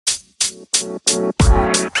What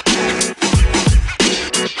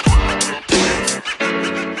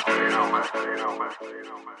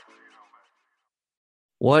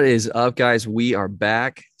is up, guys? We are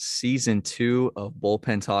back. Season 2 of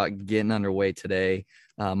Bullpen Talk getting underway today.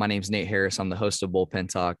 My name is Nate Harris. I'm the host of Bullpen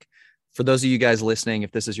Talk. For those of you guys listening,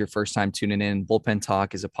 if this is your first time tuning in, Bullpen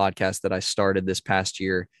Talk is a podcast that I started this past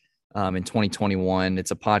year in 2021. It's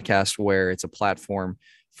a podcast where it's a platform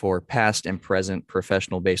for past and present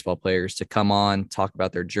professional baseball players to come on, talk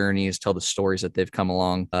about their journeys, tell the stories that they've come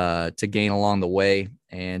along to gain along the way,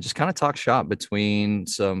 and just kind of talk shop between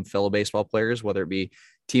some fellow baseball players, whether it be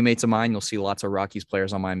teammates of mine. You'll see lots of Rockies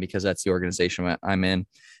players on mine because that's the organization I'm in.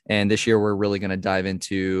 And this year, we're really going to dive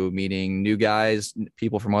into meeting new guys,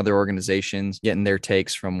 people from other organizations, getting their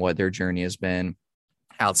takes from what their journey has been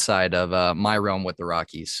outside of my realm with the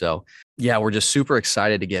Rockies. So, yeah, we're just super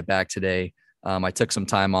excited to get back today. I took some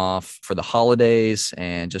time off for the holidays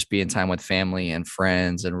and just being time with family and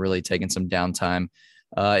friends and really taking some downtime.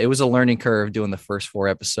 It was a learning curve doing the first 4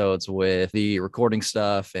 episodes with the recording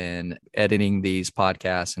stuff and editing these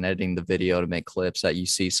podcasts and editing the video to make clips that you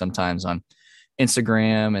see sometimes on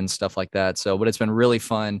Instagram and stuff like that. So, but it's been really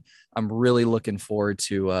fun. I'm really looking forward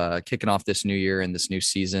to kicking off this new year and this new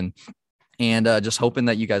season, and just hoping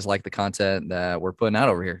that you guys like the content that we're putting out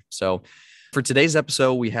over here. So for today's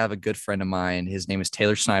episode, we have a good friend of mine. His name is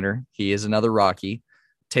Taylor Snyder. He is another Rocky.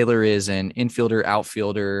 Taylor is an infielder,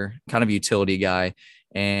 outfielder, kind of utility guy,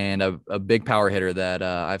 and a big power hitter that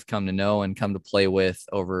I've come to know and come to play with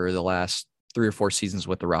over the last 3 or 4 seasons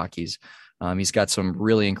with the Rockies. He's got some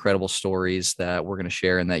really incredible stories that we're going to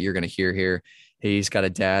share and that you're going to hear here. He's got a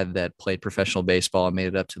dad that played professional baseball and made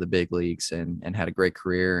it up to the big leagues and had a great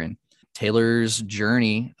career. And Taylor's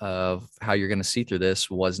journey of how you're going to see through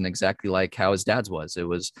this wasn't exactly like how his dad's was. It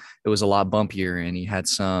was a lot bumpier, and he had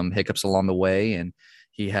some hiccups along the way, and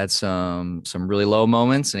he had some really low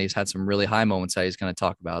moments, and he's had some really high moments that he's going to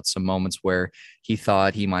talk about, some moments where he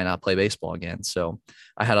thought he might not play baseball again. So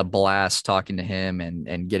I had a blast talking to him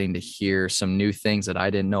and getting to hear some new things that I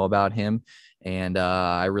didn't know about him. And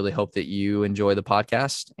I really hope that you enjoy the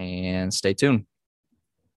podcast and stay tuned.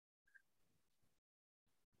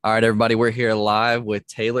 All right, everybody, we're here live with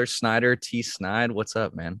Taylor Snyder. T. Snyder, what's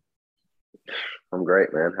up, man? I'm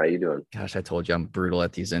great, man. How you doing? Gosh, I told you I'm brutal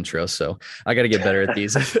at these intros, so I got to get better at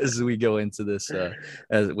these as we go into this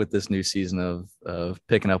with this new season of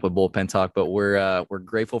picking up with Bullpen Talk. But we're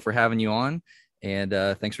grateful for having you on, and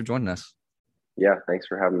thanks for joining us. Yeah, thanks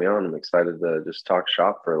for having me on. I'm excited to just talk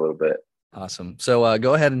shop for a little bit. Awesome. So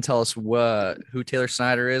go ahead and tell us who Taylor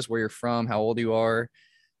Snyder is, where you're from, how old you are,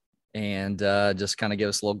 and just kind of give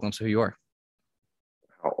us a little glimpse of who you are.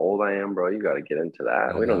 How old I am, bro? You got to get into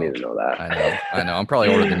that. We don't need to know that. I know. I'm probably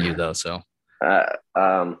older than you, though. So,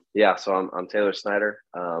 yeah. So I'm Taylor Snyder.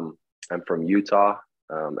 I'm from Utah,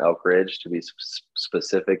 Elk Ridge, to be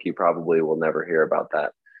specific. You probably will never hear about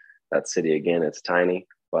that city again. It's tiny,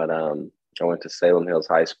 but I went to Salem Hills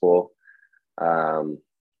High School. I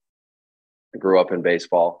grew up in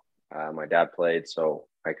baseball. My dad played, so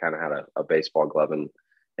I kind of had a baseball glove in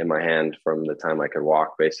my hand from the time I could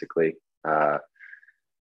walk, basically.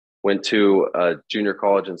 Went to a junior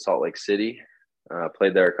college in Salt Lake City,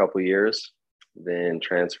 played there a couple years, then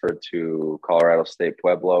transferred to Colorado State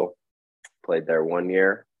Pueblo, played there 1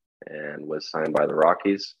 year, and was signed by the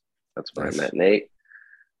Rockies. That's when I met Nate.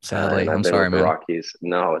 Sadly, I'm sorry, man. The Rockies.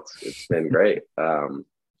 No, it's been great. And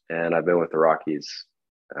I've been with the Rockies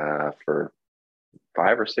for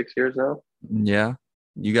 5 or 6 years now. Yeah.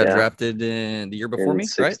 You got drafted in the year before me,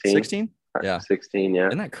 16, right? 16? Yeah. 16, yeah.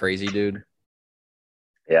 Isn't that crazy, dude?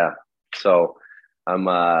 Yeah. So I'm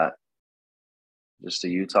just a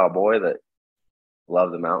Utah boy that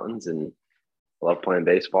love the mountains and love playing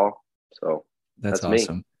baseball. So that's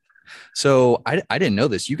awesome. Me. So I didn't know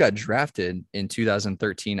this. You got drafted in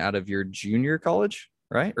 2013 out of your junior college,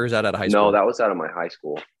 right? Or is that out of high school? No, that was out of my high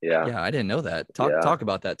school. Yeah. Yeah, I didn't know that. Talk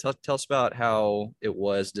about that. Tell us about how it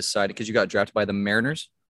was decided, because you got drafted by the Mariners.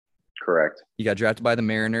 Correct. You got drafted by the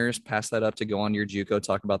Mariners, pass that up to go on your JUCO.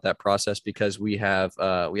 Talk about that process, because we had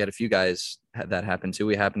a few guys that happened to.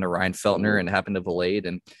 We happened to Ryan Feltner and happened to Valade,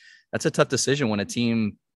 and that's a tough decision when a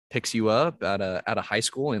team picks you up out of high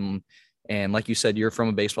school. And like you said, you're from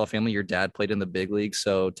a baseball family. Your dad played in the big leagues.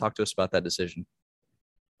 So talk to us about that decision.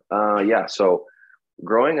 Yeah. So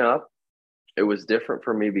growing up, it was different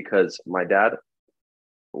for me because my dad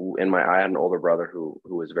I had an older brother who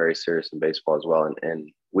was very serious in baseball as well. And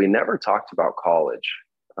we never talked about college.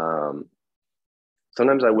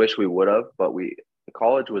 Sometimes I wish we would have, but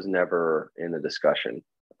college was never in the discussion.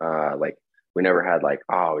 Like we never had like,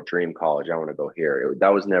 oh, dream college, I want to go here.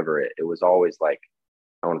 That was never it. It was always like,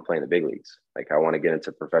 I want to play in the big leagues. Like I want to get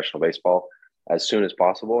into professional baseball as soon as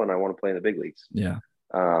possible, and I want to play in the big leagues. Yeah.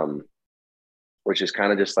 Which is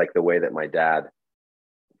kind of just like the way that my dad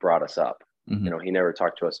brought us up. Mm-hmm. You know, he never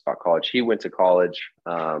talked to us about college. He went to college,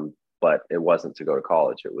 but it wasn't to go to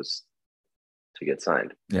college. It was to get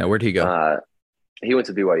signed. Yeah. Where'd he go? He went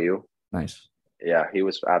to BYU. Nice. Yeah, he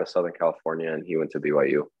was out of Southern California, and he went to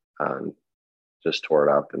BYU. Just tore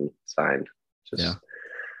it up and signed.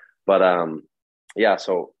 But yeah.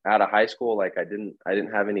 So out of high school, like I didn't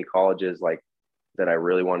have any colleges like that I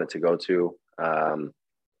really wanted to go to.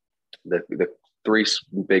 The three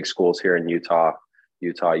big schools here in Utah,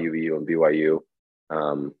 UVU, and BYU.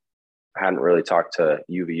 I hadn't really talked to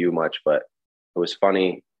UVU much, but it was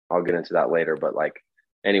funny. I'll get into that later. But like,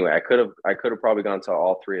 anyway, I could have probably gone to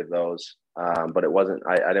all three of those, but it wasn't.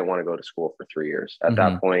 I didn't want to go to school for 3 years. At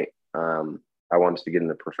that point, I wanted to get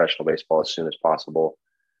into professional baseball as soon as possible,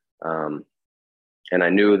 and I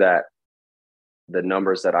knew that the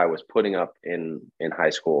numbers that I was putting up in high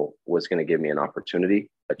school was going to give me an opportunity,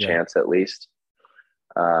 a chance at least.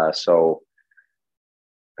 So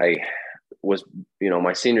I was,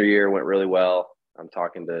 my senior year went really well. I'm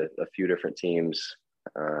talking to a few different teams,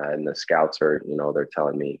 and the scouts are, they're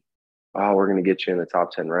telling me, oh, we're going to get you in the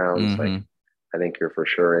top 10 rounds. Like, I think you're for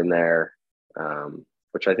sure in there.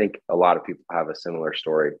 Which I think a lot of people have a similar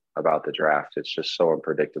story about the draft. It's just so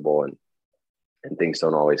unpredictable, and things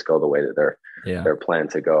don't always go the way that they're planned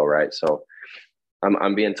to go. Right. So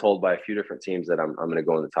I'm being told by a few different teams that I'm going to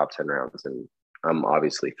go in the top 10 rounds, and I'm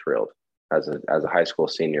obviously thrilled. As a high school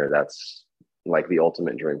senior, that's like the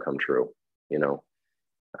ultimate dream come true,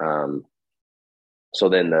 So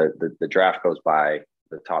then the draft goes by,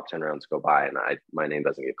 the top 10 rounds go by, and my name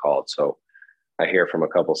doesn't get called. So I hear from a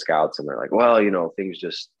couple scouts, and they're like, well, things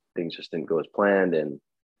just didn't go as planned, and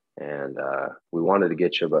we wanted to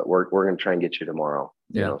get you, but we're going to try and get you tomorrow.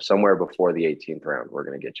 Somewhere before the 18th round, we're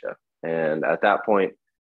going to get you. And at that point,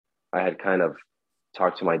 I had kind of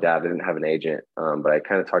talked to my dad. I didn't have an agent, but I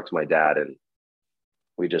kind of talked to my dad, and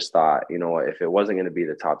we just thought, if it wasn't going to be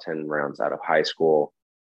the top 10 rounds out of high school,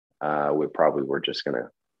 we probably were just going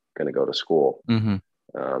to go to school.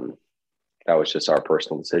 That was just our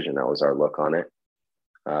personal decision. That was our look on it.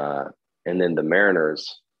 And then the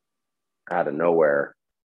Mariners, out of nowhere,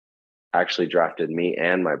 actually drafted me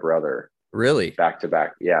and my brother. Really? Back to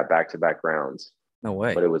back rounds. No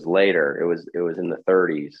way. But it was later. It was in the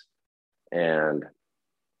 30s. And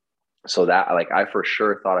so that, like, I for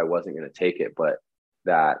sure thought I wasn't going to take it, but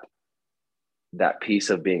that piece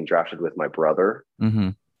of being drafted with my brother,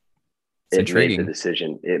 It's intriguing. made the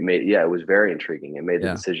decision. It was very intriguing. It made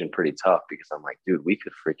the decision pretty tough, because I'm like, dude, we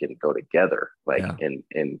could freaking go together, like,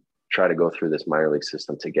 and try to go through this minor league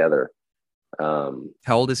system together. How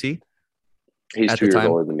old is he? He's 2 years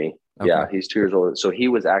older than me. Okay. Yeah, he's 2 years older. So he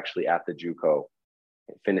was actually at the JUCO,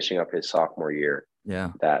 finishing up his sophomore year.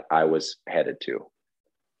 Yeah. That I was headed to.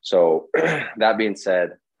 So that being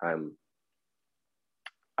said,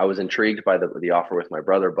 I was intrigued by the offer with my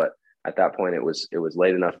brother, but at that point it was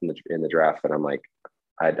late enough in the draft that I'm like,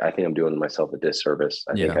 I think I'm doing myself a disservice.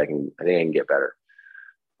 I think I can get better.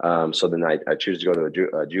 So then I choose to go to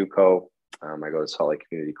a JUCO. I go to Salt Lake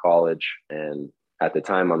Community College, and at the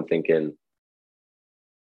time I'm thinking,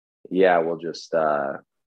 we'll just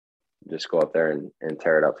go up there and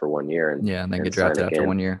tear it up for 1 year, and then get drafted after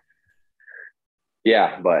 1 year.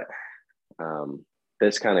 Yeah, but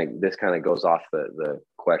this kind of goes off the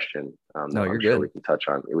question. No, you're I'm good. Sure we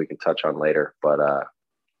can touch on later, but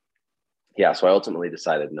so I ultimately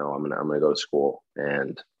decided, no, I'm gonna go to school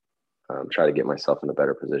and try to get myself in a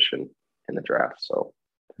better position in the draft. So,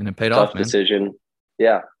 and it paid tough off, man. Decision.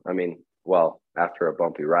 Yeah, I mean, well, after a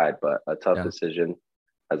bumpy ride, but a tough decision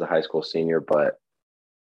as a high school senior. But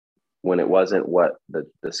when it wasn't what the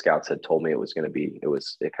scouts had told me it was going to be,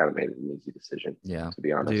 it kind of made it an easy decision. Yeah, to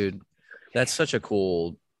be honest, dude, that's such a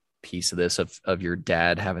cool piece of this, of your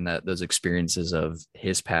dad having those experiences of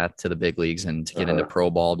his path to the big leagues and to get into pro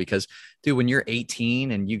ball. Because, dude, when you're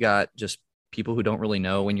 18 and you got just people who don't really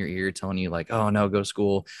know in your ear telling you like, oh no, go to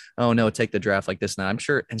school, oh no, take the draft like this. Now I'm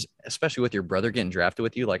sure, and especially with your brother getting drafted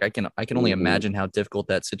with you, like I can only imagine how difficult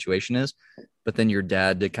that situation is. But then your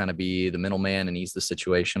dad to kind of be the middleman and ease the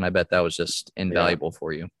situation, I bet that was just invaluable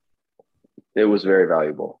for you. It was very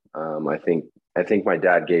valuable. I think my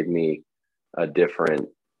dad gave me a different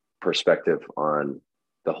perspective on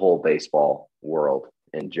the whole baseball world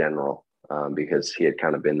in general, because he had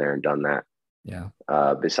kind of been there and done that. Yeah.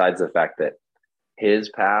 Besides the fact that his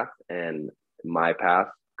path and my path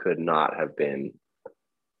could not have been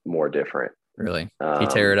more different. Really? He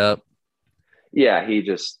tear it up? Yeah,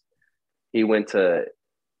 he went to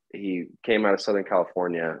he came out of Southern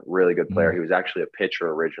California, really good player. He was actually a pitcher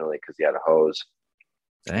originally because he had a hose.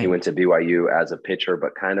 Dang. He went to BYU as a pitcher,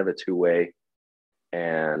 but kind of a two-way.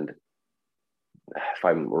 And if I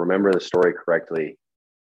remember the story correctly,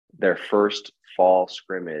 their first fall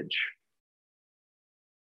scrimmage,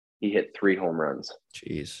 he hit 3 home runs.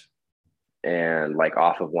 Jeez. And like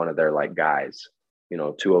off of one of their like guys,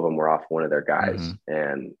 2 of them were off one of their guys,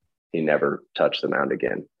 and he never touched the mound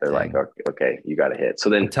again. They're like, okay, you got to hit. So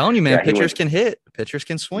then I'm telling you, man, pitchers can hit, pitchers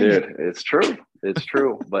can swing. Dude, it's true. It's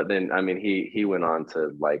true. But then, I mean, he went on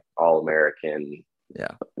to like All-American,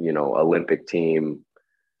 Olympic team,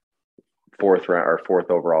 4th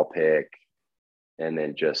overall pick, and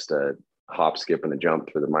then just a hop, skip, and a jump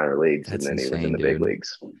through the minor leagues. That's and then insane, he was in the big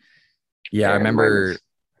leagues. Yeah. I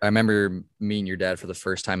remember meeting your dad for the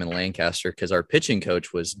first time in Lancaster because our pitching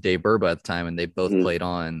coach was Dave Burba at the time, and they both played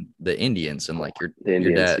on the Indians. And like your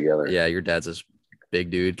dad, together. Yeah, your dad's this big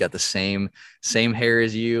dude, got the same hair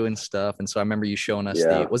as you and stuff. And so I remember you showing us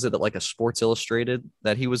was it like a Sports Illustrated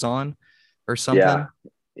that he was on or something?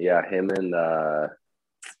 Yeah, him and I'm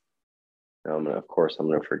gonna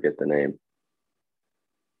forget the name.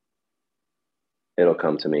 It'll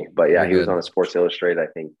come to me, but yeah, he was on a Sports Illustrated. I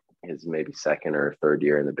think his maybe 2nd or 3rd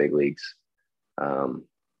year in the big leagues. So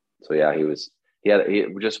yeah, he had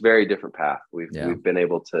just very different path. We've been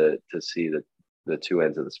able to see the 2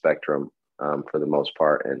 ends of the spectrum for the most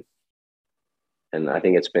part, and I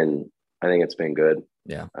think it's been good.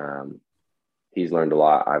 Yeah. He's learned a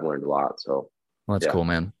lot. I've learned a lot. So that's cool,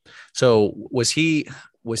 man. So was he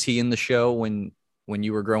in the show when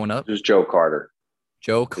you were growing up? It was Joe Carter.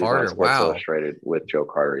 Joe Carter. Sports Illustrated with Joe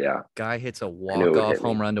Carter. Yeah. Guy hits a walk-off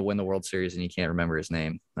home run to win the World Series and you can't remember his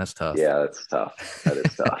name. That's tough. Yeah, that's tough. That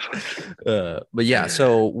is tough. But yeah,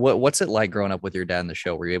 so what's it like growing up with your dad in the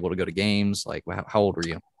show? Were you able to go to games? Like how old were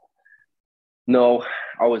you? No,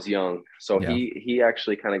 I was young. So he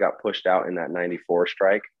actually kind of got pushed out in that 94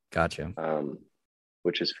 strike. Gotcha.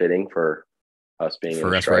 Which is fitting for us being for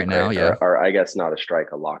in a us strike right now, yeah. Or I guess not a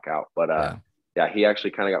strike, a lockout. But he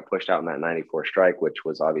actually kind of got pushed out in that 94 strike, which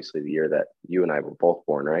was obviously the year that you and I were both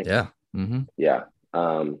born, right? Yeah. Mm-hmm. Yeah.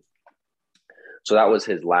 So that was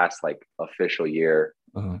his last like official year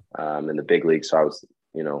in the big league. So I was,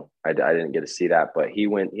 I didn't get to see that, but he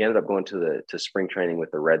ended up going to spring training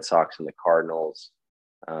with the Red Sox and the Cardinals.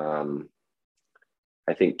 I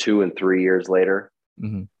think 2 and 3 years later.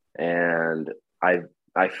 Mm-hmm. And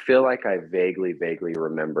I feel like I vaguely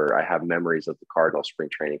remember. I have memories of the Cardinal spring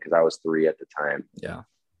training because I was 3 at the time. Yeah.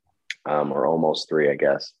 Or almost 3, I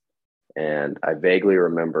guess. And I vaguely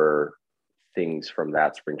remember things from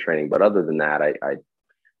that spring training. But other than that,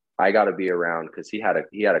 I got to be around because he had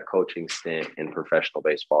a coaching stint in professional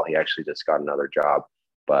baseball. He actually just got another job.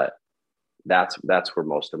 But that's where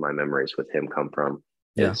most of my memories with him come from.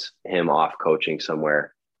 Yeah. Is him off coaching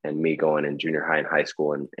somewhere and me going in junior high and high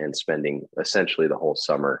school and spending essentially the whole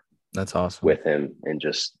summer. That's awesome. With him and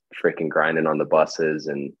just freaking grinding on the buses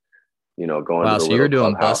and, going to the so you were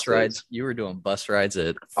doing bus rides. You were doing bus rides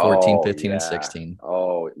at 14, 15, and 16.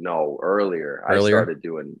 Oh, no, earlier. I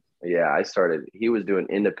started, he was doing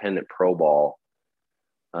independent pro ball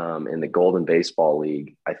in the Golden Baseball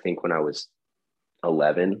League, I think when I was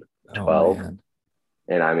 11, 12.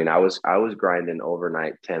 And I mean, I was grinding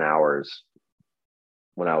overnight 10 hours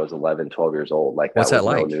when I was 11, 12 years old. Like, what's that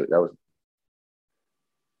like?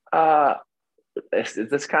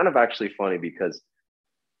 It's kind of actually funny because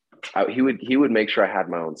he would make sure I had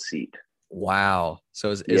my own seat. Wow.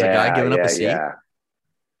 So is a guy giving up a seat? Yeah.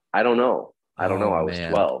 I don't know. I was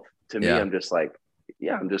 12. To me, I'm just like,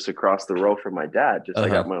 I'm just across the row from my dad. Just I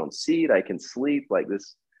got my own seat. I can sleep like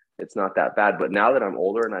this. It's not that bad. But now that I'm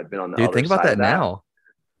older and I've been on the other think about side that now.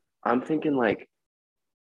 I'm thinking like,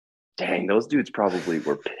 dang, those dudes probably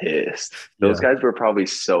were pissed. Those guys were probably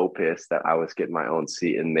so pissed that I was getting my own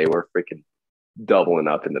seat and they were freaking doubling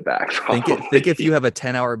up in the back. Think if you have a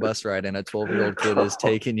 10-hour bus ride and a 12-year-old kid is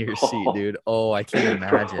taking your seat, dude. Oh, I can't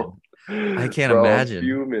imagine. I can't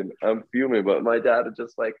imagine. I'm fuming, but my dad is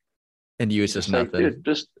just like, and you, it's just nothing. Like,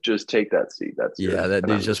 dude, just take that seat. That's yours. That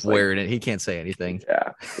dude's just wearing it. He can't say anything.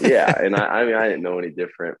 Yeah. And I mean, I didn't know any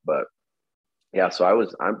different, but yeah. So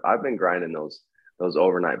I've been grinding those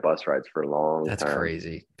overnight bus rides for a long time. That's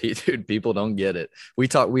crazy. Dude, people don't get it. We've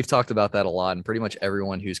talked about that a lot, and pretty much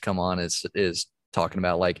everyone who's come on is talking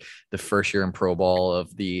about like the first year in pro ball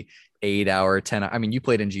of the 8-hour, 10. I mean, you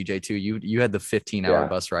played in GJ too. You had the 15-hour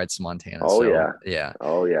bus rides to Montana. Oh, so, yeah.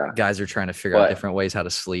 Oh, yeah. Guys are trying to figure out different ways how to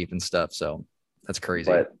sleep and stuff. So that's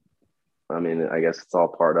crazy. But I mean, I guess it's all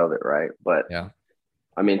part of it, right? But yeah,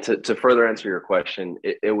 I mean, to further answer your question,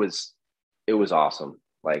 it was awesome.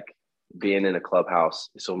 Like, being in a clubhouse.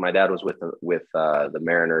 So my dad was with the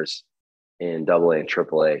Mariners in Double A and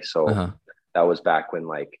Triple A. So that was back when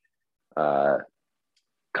like Kyle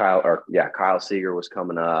Seager was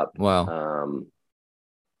coming up. Wow.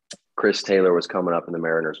 Chris Taylor was coming up in the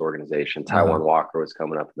Mariners organization. Taijuan Walker was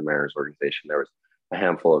coming up in the Mariners organization. There was a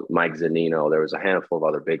handful of Mike Zunino. There was a handful of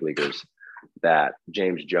other big leaguers that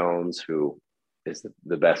James Jones, who is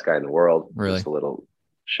the best guy in the world. Really? Just a little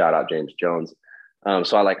shout out James Jones.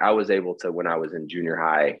 So I was able to, when I was in junior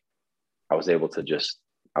high, I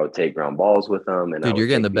would take ground balls with them. And dude, you're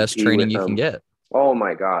getting the best training you can get. Oh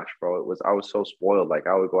my gosh, bro. I was so spoiled. Like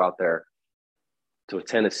I would go out there to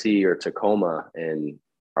Tennessee or Tacoma and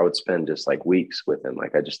I would spend just like weeks with him.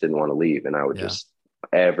 Like I just didn't want to leave. And I would just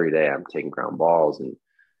every day I'm taking ground balls and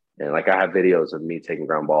like I have videos of me taking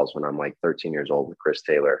ground balls when I'm like 13 years old with Chris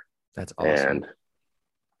Taylor. That's awesome. And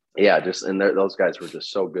yeah, those guys were just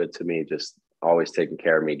so good to me, just always taking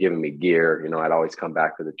care of me, giving me gear. You know, I'd always come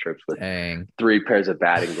back for the trips with 3 pairs of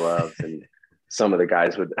batting gloves and some of the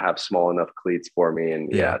guys would have small enough cleats for me. And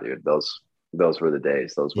yeah dude, those were the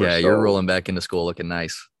days. Those were you're rolling back into school looking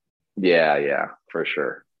nice. Yeah, for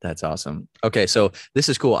sure. That's awesome. Okay, so this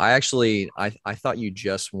is cool. I thought you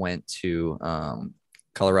just went to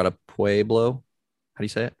Colorado Pueblo. How do you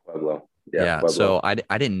say it? Pueblo. Yeah. Pueblo. So I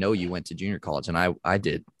didn't know you went to junior college, and I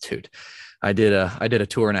did, dude. I did a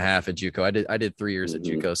tour and a half at JUCO. I did 3 years at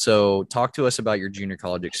JUCO. So talk to us about your junior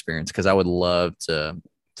college experience, because I would love to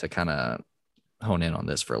kind of hone in on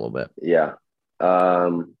this for a little bit. Yeah.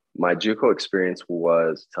 My JUCO experience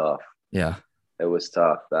was tough. Yeah. It was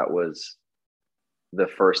tough. That was the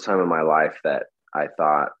first time in my life that I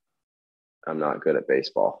thought I'm not good at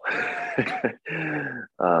baseball.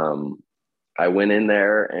 I went in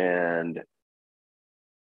there and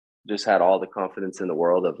just had all the confidence in the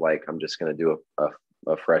world of like, I'm just going to do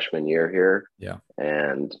a freshman year here. Yeah.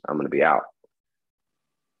 And I'm going to be out.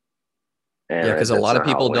 And yeah, because a lot of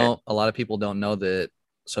people don't know that.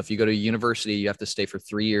 So if you go to university, you have to stay for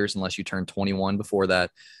 3 years unless you turn 21 before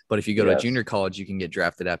that. But if you go to junior college, you can get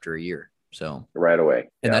drafted after a year. So right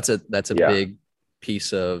away. And that's a big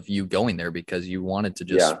piece of you going there, because you wanted to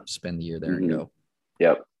just spend the year there and go.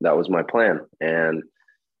 Yep. That was my plan. And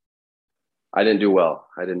I didn't do well.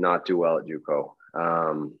 I did not do well at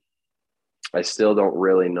JUCO. I still don't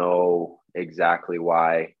really know exactly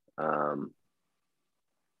why.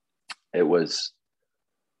 It was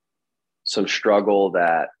some struggle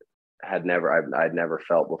that I'd never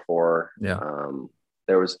felt before. Yeah.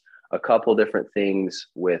 There was a couple different things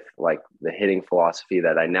with like the hitting philosophy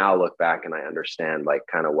that I now look back and I understand like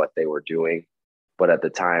kind of what they were doing. But at the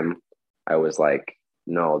time I was like,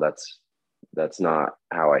 no, that's not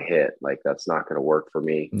how I hit. Like, that's not going to work for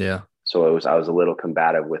me. Yeah. So I was a little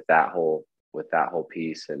combative with that whole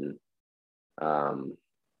piece. And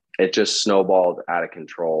it just snowballed out of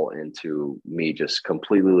control into me just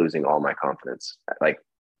completely losing all my confidence, like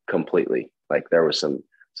completely. Like there was some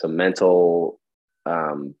mental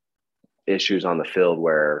issues on the field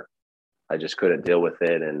where I just couldn't deal with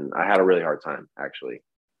it. And I had a really hard time actually.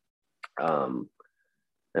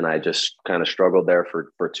 And I just kind of struggled there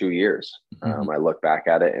for 2 years. I look back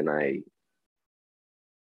at it and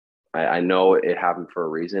I know it happened for a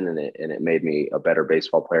reason, and it made me a better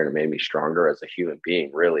baseball player, and it made me stronger as a human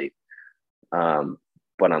being, really.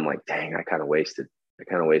 But I'm like, dang, I kind of wasted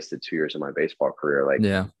 2 years of my baseball career. Like,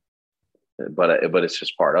 yeah, but it's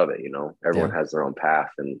just part of it, you know. Everyone has their own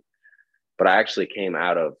path, but I actually came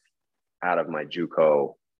out of my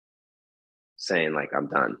JUCO saying like, I'm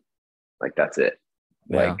done. Like, that's it.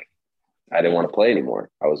 Yeah. Like, I didn't want to play anymore.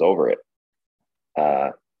 I was over it.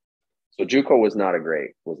 So JUCO was not a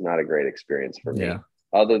great experience for me,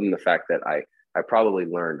 other than the fact that I probably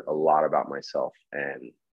learned a lot about myself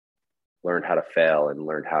and learned how to fail and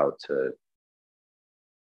learned how to,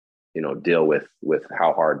 you know, deal with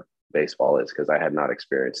how hard baseball is, because I had not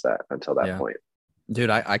experienced that until that point. Dude,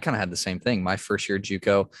 I kind of had the same thing. My first year at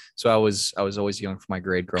JUCO. So I was always young for my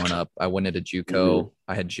grade growing up. I went into JUCO.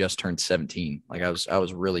 I had just turned 17. Like I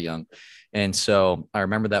was really young. And so I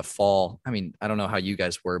remember that fall. I mean, I don't know how you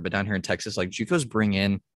guys were, but down here in Texas, like JUCOs bring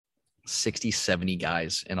in 60, 70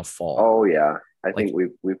 guys in a fall. Oh yeah. I think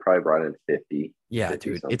we probably brought in 50. Yeah, 50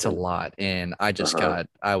 dude, something. It's a lot. And I just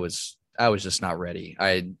I was just not ready.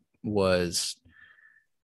 I was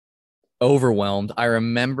overwhelmed. I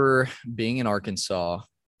remember being in Arkansas,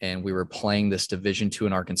 and we were playing this Division II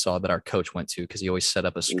in Arkansas that our coach went to, because he always set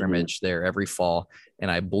up a scrimmage there every fall.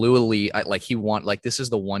 And I blew a lead. This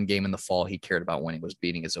is the one game in the fall he cared about winning, was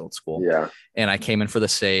beating his old school. Yeah. And I came in for the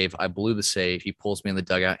save. I blew the save. He pulls me in the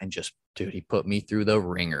dugout and just, dude, he put me through the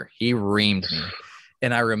ringer. He reamed me.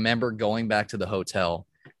 And I remember going back to the hotel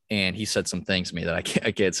and he said some things to me that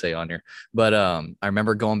I can't say on here. But I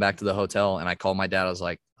remember going back to the hotel and I called my dad. I was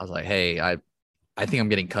like, hey, I think I'm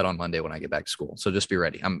getting cut on Monday when I get back to school. So just be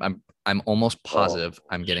ready. I'm almost positive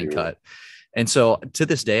I'm getting cut. And so to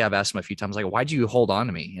this day, I've asked him a few times, like, why'd you hold on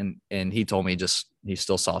to me? And he told me he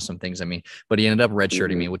still saw some things in me, but he ended up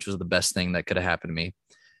redshirting me, which was the best thing that could have happened to me.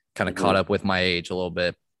 Kind of caught up with my age a little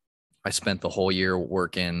bit. I spent the whole year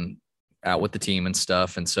working out with the team and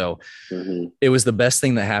stuff. And so it was the best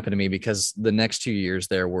thing that happened to me, because the next 2 years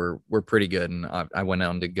there were pretty good. And I went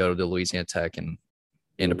on to go to Louisiana Tech and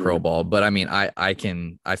into pro ball. But I mean,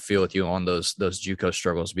 I feel with you on those JUCO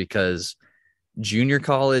struggles, because junior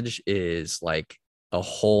college is like a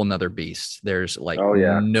whole nother beast. There's like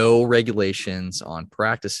no regulations on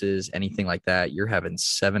practices, anything like that. You're having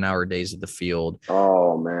 7-hour days at the field.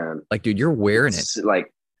 Oh man. Like, dude, you're wearing it.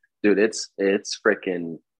 Like, dude, it's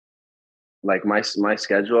freaking like my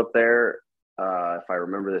schedule up there. If I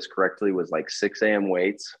remember this correctly, was like 6 a.m.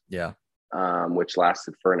 weights. Yeah. Which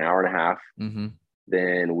lasted for an hour and a half.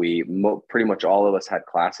 Then pretty much all of us had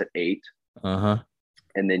class at 8. And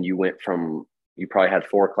then you probably had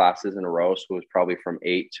 4 classes in a row. So it was probably from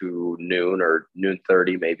 8 to noon or noon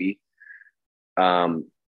 30, maybe.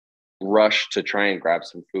 Rush to try and grab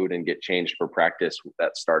some food and get changed for practice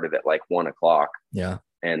that started at like 1 o'clock. Yeah.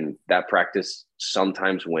 And that practice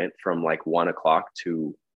sometimes went from like 1 o'clock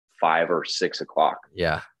to 5 or 6 o'clock.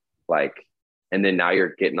 Yeah. Like, and then now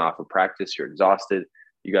you're getting off of practice, you're exhausted.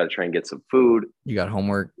 You got to try and get some food. You got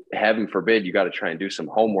homework. Heaven forbid, you got to try and do some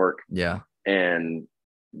homework. Yeah. And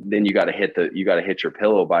then you got to hit your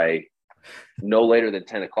pillow by no later than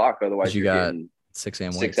 10 o'clock. Otherwise you got 6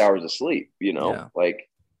 a.m. 6 hours of sleep, like,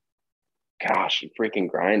 gosh, you freaking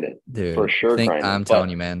grinded, dude, for sure. I'm telling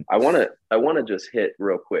you, man, I want to just hit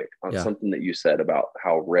real quick on something that you said about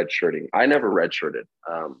how redshirting. I never redshirted.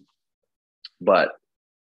 But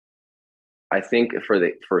I think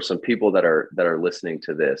for some people that are listening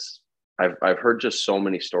to this, I've heard just so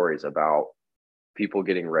many stories about people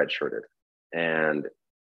getting redshirted, and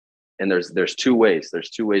there's two ways. There's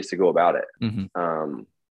two ways to go about it.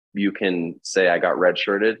 You can say I got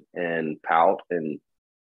redshirted and pout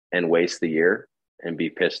and waste the year and be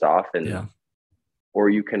pissed off, or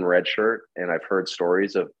you can redshirt. And I've heard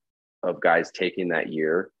stories of guys taking that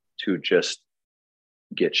year to just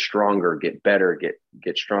get stronger, get better,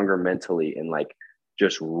 get stronger mentally, and like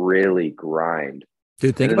just really grind.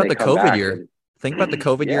 Dude, think about the COVID year. Think about the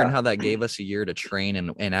COVID year and how that gave us a year to train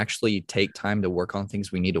and actually take time to work on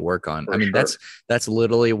things we need to work on. That's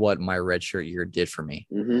literally what my redshirt year did for me.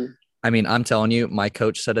 I mean, I'm telling you, my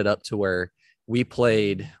coach set it up to where we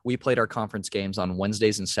played our conference games on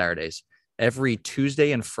Wednesdays and Saturdays. Every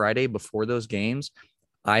Tuesday and Friday before those games,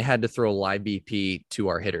 I had to throw live BP to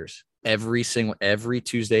our hitters every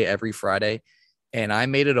Tuesday, every Friday. And I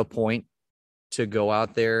made it a point to go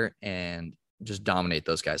out there and just dominate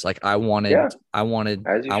those guys. Like I wanted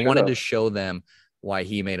to show them why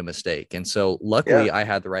he made a mistake. And so luckily I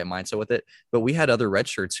had the right mindset with it, but we had other red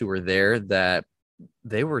shirts who were there that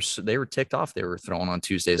they were ticked off. They were throwing on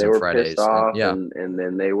Tuesdays and Fridays. And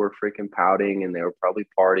then they were freaking pouting, and they were probably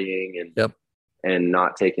partying and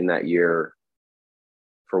not taking that year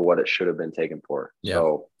for what it should have been taken for.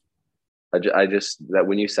 So I just that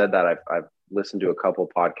when you said that, I've listened to a couple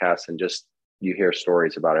podcasts, and just you hear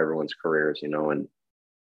stories about everyone's careers, and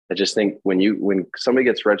I just think when somebody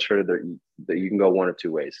gets redshirted, that you can go one of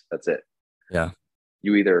two ways. That's it. Yeah.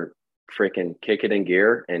 You either freaking kick it in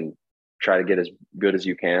gear and try to get as good as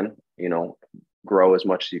you can, grow as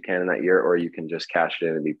much as you can in that year, or you can just cash it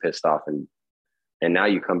in and be pissed off. And now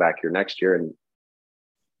you come back here next year and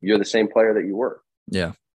you're the same player that you were.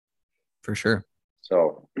 Yeah, for sure.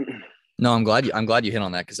 So no, I'm glad you hit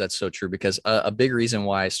on that, because that's so true. Because a big reason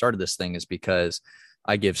why I started this thing is because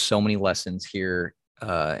I give so many lessons here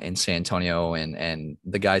in San Antonio, and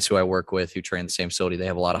the guys who I work with who train the same facility, they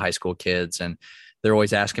have a lot of high school kids, and they're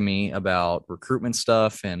always asking me about recruitment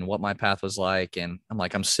stuff and what my path was like. And I'm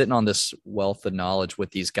like, I'm sitting on this wealth of knowledge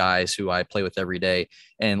with these guys who I play with every day.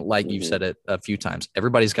 And like you've said it a few times,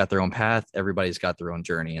 everybody's got their own path. Everybody's got their own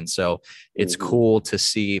journey. And so it's cool to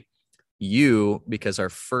see you, because our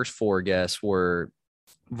first 4 guests were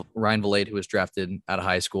Ryan Valade, who was drafted out of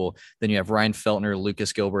high school. Then you have Ryan Feltner,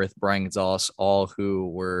 Lucas Gilbreth, Brian Gonzalez, all who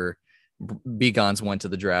were Begons went to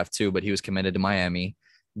the draft too, but he was committed to Miami.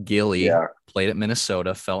 Gilly played at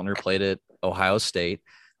Minnesota. Feltner played at Ohio State.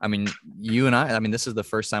 I mean, you and I mean, this is the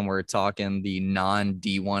first time we're talking the non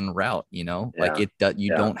D1 route, you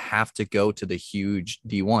don't have to go to the huge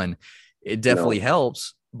D1. It definitely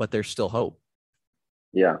helps, but there's still hope.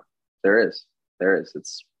 Yeah, there is.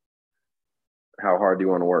 It's how hard do you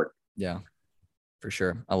want to work? Yeah. For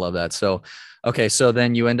sure. I love that. So, okay. So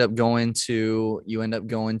then you end up going to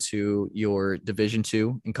your Division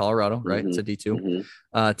II in Colorado, right? It's a D2.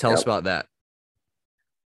 Mm-hmm. Tell us Yep. about that.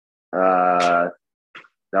 Uh,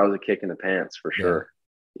 that was a kick in the pants for Yeah. sure.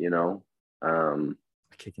 You know, A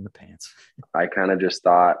kick in the pants. I kind of just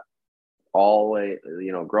thought all the way,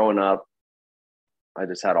 growing up, I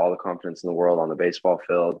just had all the confidence in the world on the baseball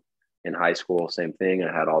field. In high school, same thing.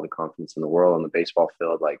 I had all the confidence in the world on the baseball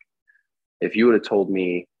field. Like, if you would have told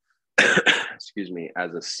me, excuse me,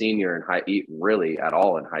 as a senior really at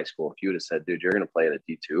all in high school, if you would have said, dude, you're going to play at a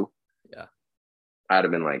D2, Yeah. I'd have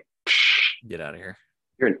been like, Get out of here.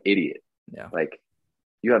 you're an idiot. Yeah. Like,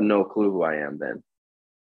 you have no clue who I am then.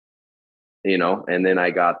 And then I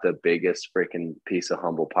got the biggest freaking piece of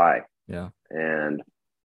humble pie. Yeah. And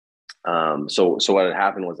so what had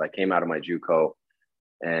happened was I came out of my JUCO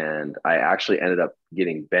and I actually ended up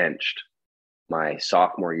getting benched my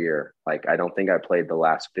sophomore year. Like, I don't think I played the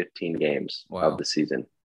last 15 games of the season.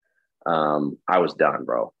 I was done,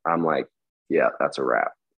 bro. I'm like, yeah, that's a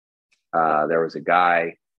wrap. There was a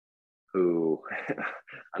guy who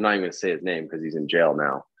I'm not even going to say his name because he's in jail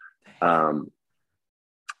now.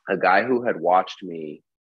 A guy who had watched me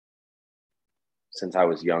since I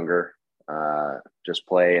was younger, just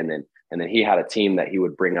play. And then he had a team that he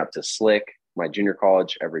would bring up to Slick, my junior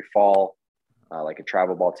college, every fall, like a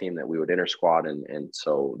travel ball team that we would inter squad. And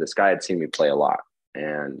so this guy had seen me play a lot,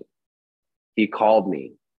 and he called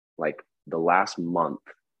me like the last month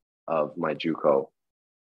of my JUCO,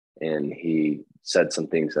 and he said some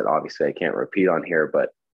things that obviously I can't repeat on here, but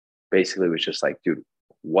basically was just like, dude,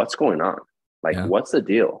 what's going on? Like, what's the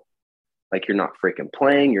deal? Like, you're not freaking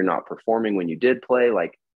playing. You're not performing when you did play.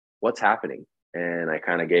 Like, what's happening? And I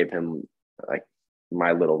kind of gave him like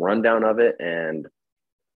my little rundown of it. And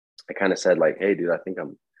I kind of said like, hey, dude, I think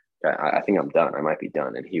I'm done. I might be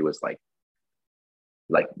done. And he was like,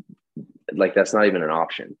 that's not even an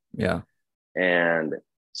option. Yeah. And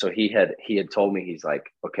so he had told me, he's like,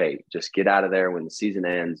 okay, just get out of there when the season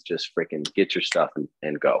ends. Just freaking get your stuff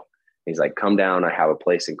and go. He's like, come down. I have a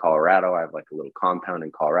place in Colorado. I have like a little compound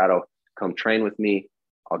in Colorado. Come train with me.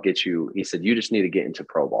 I'll get you. He said, you just need to get into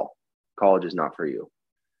pro ball. College is not for you.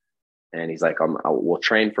 And he's like, we'll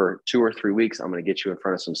train for 2 or 3 weeks. I'm going to get you in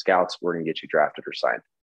front of some scouts. We're going to get you drafted or signed.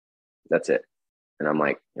 That's it. And I'm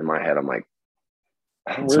like, in my head, I'm like,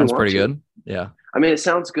 I don't really sounds want pretty to. good. Yeah. I mean, it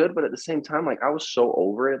sounds good, but at the same time, like, I was so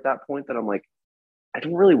over it at that point that I'm like, I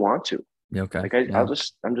don't really want to. Yeah. Okay. Like,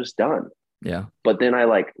 I'm just done. Yeah. But then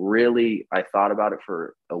I thought about it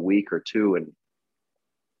for a week or two, and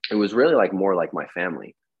it was really like more like my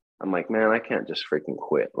family. I'm like, man, I can't just freaking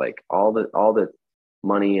quit. Like, all the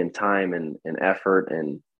money and time and effort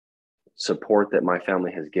and support that my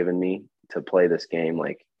family has given me to play this game,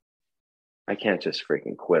 like, I can't just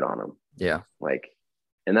freaking quit on them. Yeah. Like,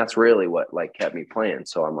 and that's really what like kept me playing.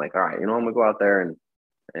 So I'm like, all right, I'm gonna go out there and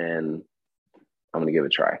I'm gonna give it a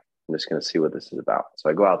try. I'm just gonna see what this is about. So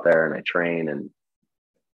I go out there and I train, and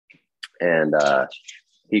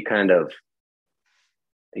he kind of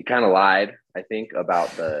lied, I think, about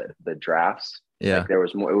the drafts. Yeah. Like, it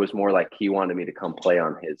was more like he wanted me to come play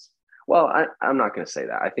on his. Well, I'm not going to say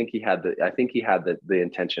that. I think he had the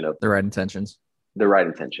intention of The right intentions. the right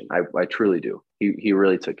intention. I truly do. He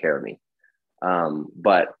really took care of me.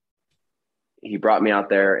 But he brought me out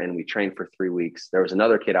there and we trained for 3 weeks. There was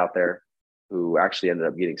another kid out there who actually ended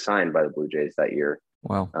up getting signed by the Blue Jays that year.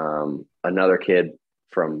 Wow. Another kid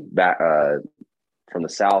from the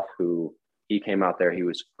South who he came out there. He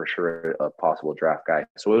was for sure a possible draft guy.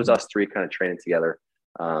 So it was us three kind of training together.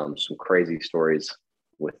 Some crazy stories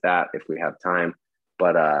with that if we have time,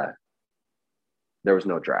 but there was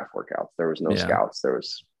no draft workouts. There was no scouts.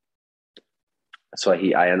 So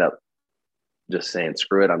I end up just saying,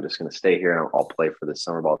 screw it. I'm just going to stay here and I'll play for the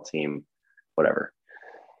summer ball team, whatever.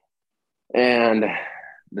 And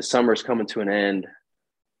the summer's coming to an end.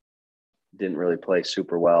 Didn't really play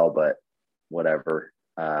super well, but whatever.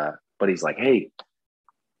 But he's like, hey,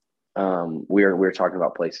 we're talking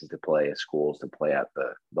about places to play, schools to play at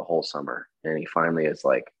the whole summer. And he finally is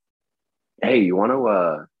like, hey, you want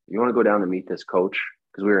to go down and meet this coach?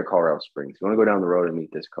 Because we were in Colorado Springs. You want to go down the road and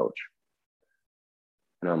meet this coach?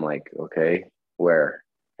 And I'm like, okay, where?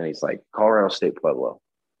 And he's like, Colorado State Pueblo.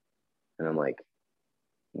 And I'm like,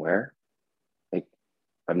 where? Like,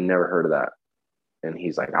 I've never heard of that. And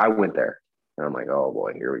he's like, I went there. And I'm like, oh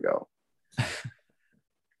boy, here we go.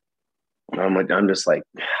 I'm just like,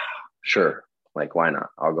 sure. Like, why not?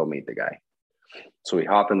 I'll go meet the guy. So we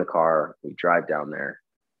hop in the car, we drive down there,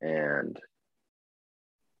 and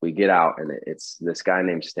we get out, and it's this guy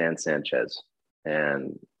named Stan Sanchez.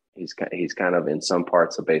 And he's kind of in some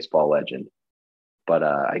parts a baseball legend. But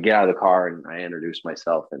I get out of the car and I introduce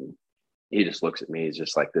myself, and he just looks at me. He's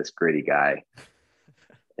just like this gritty guy.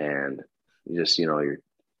 And you just, your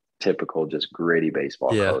typical just gritty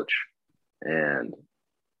baseball Yeah. coach. And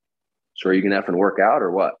so are you going to effing work out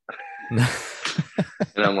or what?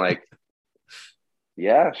 And I'm like,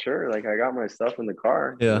 yeah, sure. Like I got my stuff in the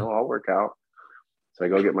car, Yeah. I'll work out. So I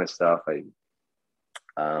go get my stuff. I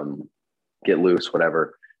get loose,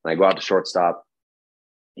 whatever. And I go out to shortstop.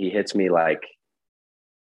 He hits me like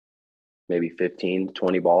maybe 15,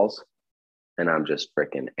 20 balls. And I'm just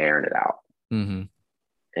freaking airing it out. Mm-hmm.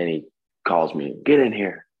 And he calls me, get in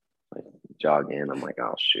here. Like jog in. I'm like,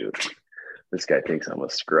 oh shoot. This guy thinks I'm a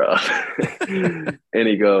scrub. And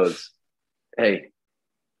he goes, hey,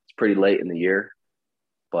 it's pretty late in the year,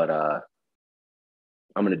 but I'm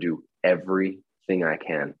going to do everything I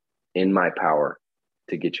can in my power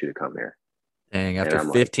to get you to come here. Dang, after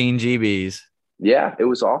 15 like, GBs. Yeah, it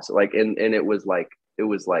was awesome. Like, and it was like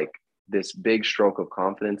this big stroke of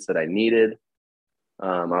confidence that I needed.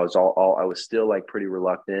 I was still like pretty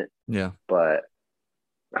reluctant. Yeah. But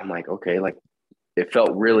I'm like, okay, like it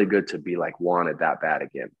felt really good to be like wanted that bad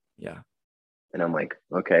again. Yeah. And I'm like,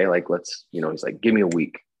 okay, like let's, he's like, give me a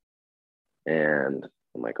week. And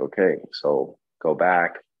I'm like, okay, so go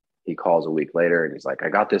back. He calls a week later and he's like, I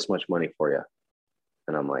got this much money for you.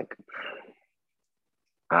 And I'm like,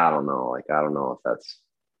 I don't know. Like, I don't know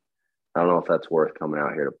if that's worth coming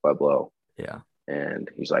out here to Pueblo. Yeah. And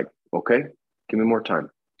he's like, okay, give me more time.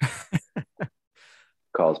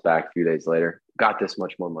 Calls back a few days later, got this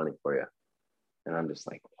much more money for you. And I'm just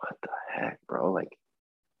like, what the heck, bro? Like,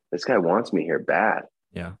 this guy wants me here bad.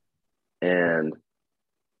 Yeah. And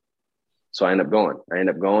so I end up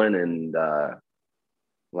going and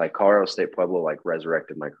like Colorado State Pueblo, like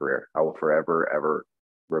resurrected my career. I will forever, ever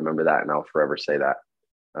remember that. And I'll forever say that.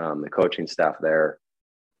 The coaching staff there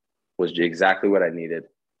was exactly what I needed.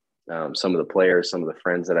 Some of the players, some of the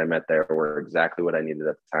friends that I met there were exactly what I needed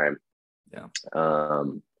at the time. Yeah.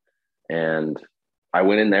 And I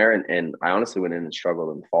went in there and I honestly went in and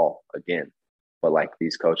struggled in the fall again. But like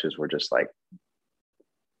these coaches were just like,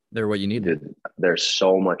 they're what you need. Dude, there's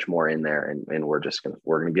so much more in there and we're going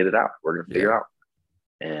to get it out. We're going to figure it out.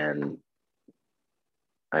 And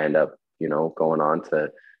I end up, going on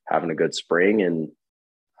to having a good spring and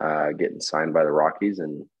getting signed by the Rockies.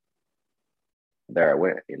 And there I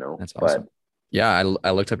went, That's awesome. But, yeah,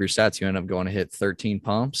 I looked up your stats. You ended up going to hit 13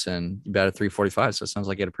 pumps and you batted 345. So it sounds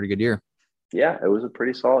like you had a pretty good year. Yeah, it was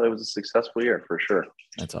a successful year for sure.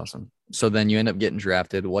 That's awesome. So then you end up getting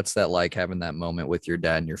drafted. What's that like having that moment with your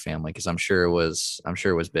dad and your family? Because I'm sure it was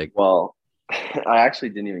big. Well, I actually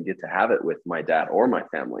didn't even get to have it with my dad or my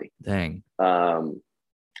family. Dang.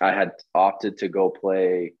 I had opted to go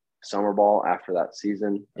play summer ball after that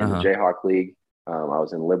season in the Jayhawk League. I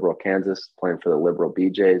was in Liberal, Kansas, playing for the Liberal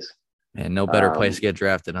BJs. And no better place to get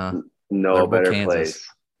drafted, huh? No Liberal, better Kansas. Place.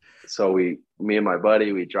 So me and my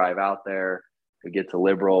buddy, we drive out there. We get to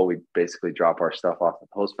Liberal. We basically drop our stuff off at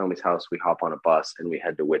the host family's house. We hop on a bus and we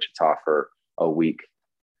head to Wichita for a week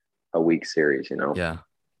series, Yeah.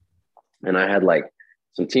 And I had like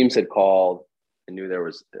some teams had called. I knew there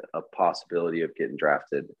was a possibility of getting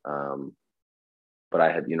drafted. But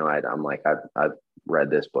I had, I'm like, I've read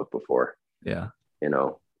this book before. Yeah.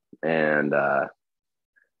 And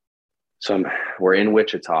so we're in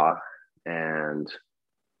Wichita and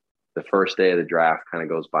the first day of the draft kind of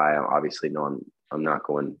goes by. I obviously know I'm not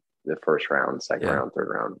going the first round, second round, third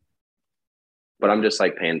round, but I'm just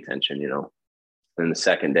like paying attention, And the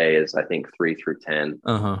second day is I think 3 through 10.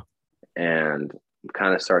 And I'm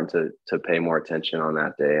kind of starting to pay more attention on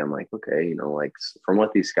that day. I'm like, okay, like from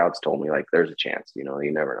what these scouts told me, like there's a chance, you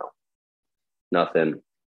never know. Nothing.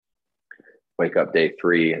 Wake up day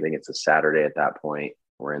 3. I think it's a Saturday at that point.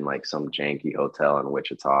 We're in like some janky hotel in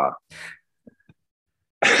Wichita.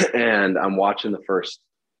 And I'm watching the first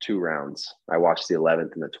 2 rounds. I watched the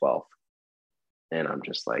 11th and the 12th. And I'm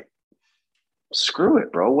just like, screw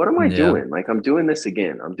it, bro. What am I doing? Like, I'm doing this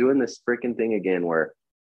again. I'm doing this freaking thing again where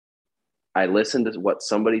I listened to what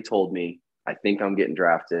somebody told me. I think I'm getting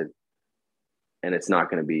drafted and it's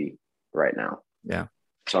not going to be right now. Yeah.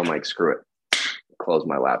 So I'm like, screw it. Close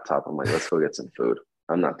my laptop. I'm like, let's go get some food.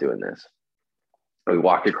 I'm not doing this. We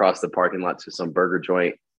walk across the parking lot to some burger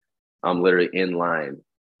joint. I'm literally in line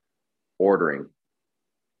ordering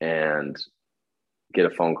and get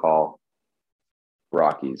a phone call,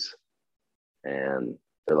 Rockies. And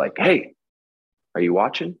they're like, hey, are you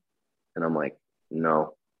watching? And I'm like,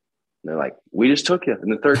 no. And they're like, we just took you in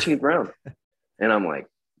the 13th round. And I'm like,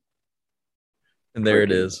 and there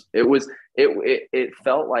it is. It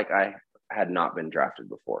felt like I had not been drafted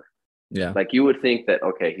before. Yeah. Like you would think that,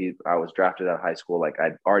 okay, I was drafted out of high school. Like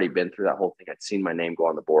I'd already been through that whole thing. I'd seen my name go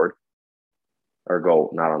on the board or go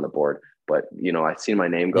not on the board, but I'd seen my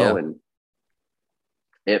name go, Yeah. and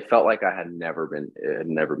it felt like I had never been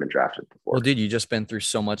drafted Well, before. dude, you just been through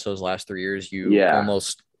so much those last 3 years. You Yeah.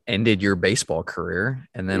 almost ended your baseball career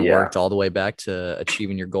and then Yeah. worked all the way back to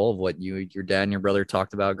achieving your goal of what your dad and your brother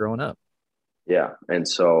talked about growing up. Yeah. And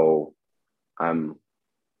so I'm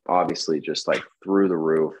obviously just like through the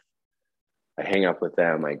roof. I hang up with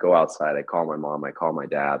them. I go outside. I call my mom. I call my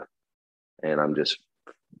dad, and I'm just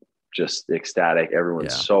ecstatic.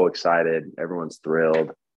 Everyone's Yeah. so excited. Everyone's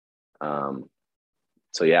thrilled. Um,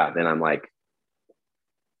 so yeah, then I'm like,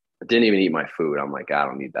 I didn't even eat my food. I'm like, I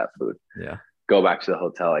don't need that food. Yeah. Go back to the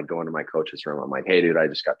hotel. I go into my coach's room. I'm like, hey, dude, I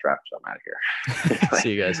just got drafted. I'm out of here.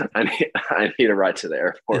 See you guys. I need a ride to the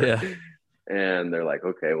airport. Yeah. And they're like,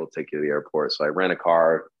 okay, we'll take you to the airport. So I rent a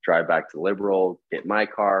car, drive back to Liberal, get my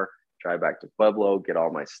car, drive back to Pueblo, get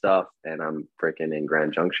all my stuff. And I'm freaking in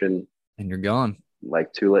Grand Junction. And you're gone.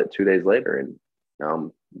 Like 2 days later. And now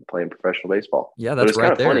I'm playing professional baseball. Yeah, But that's it's kind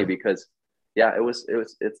right of funny there. because yeah,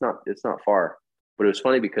 it's not far, but it was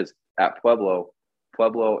funny because at Pueblo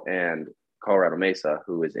and Colorado Mesa,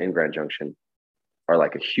 who is in Grand Junction, are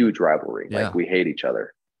like a huge rivalry. Yeah. Like we hate each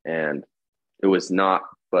other. And it was not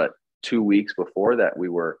but 2 weeks before that we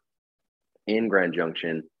were in Grand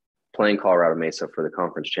Junction playing Colorado Mesa for the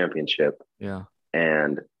conference championship. Yeah.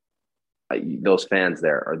 And those fans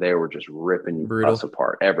they were just ripping Brutal. us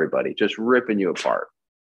apart. Everybody just ripping you apart.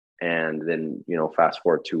 And then, fast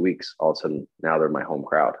forward 2 weeks, all of a sudden now they're my home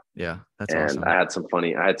crowd. Yeah. That's And awesome. I had some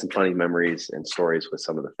funny memories and stories with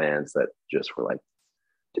some of the fans that just were like,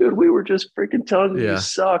 dude, we were just freaking telling you Yeah.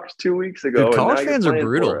 sucked 2 weeks ago. Dude, And now college you're fans are playing for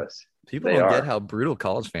brutal. us. People They don't get are. how brutal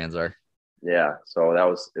college fans are. Yeah. So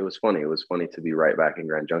it was funny. It was funny to be right back in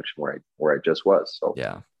Grand Junction where I just was. So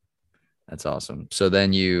Yeah. That's awesome. So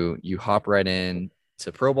then you hop right in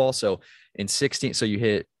to pro ball. So in 16, so you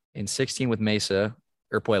hit in 16 with Mesa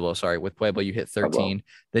or Pueblo, sorry, with Pueblo, you hit Pueblo. 13.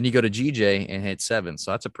 Then you go to GJ and hit 7.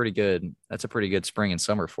 So that's a pretty good spring and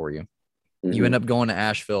summer for you. You end Mm-hmm. up going to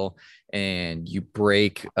Asheville and you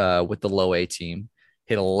break with the low A team,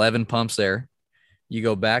 hit 11 pumps there. You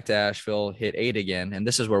go back to Asheville, hit 8 again. And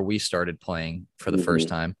this is where we started playing for the first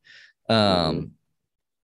Mm-hmm. time. Mm-hmm.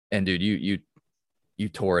 And dude, you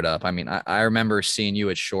tore it up. I mean, I remember seeing you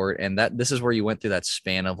at short, and this is where you went through that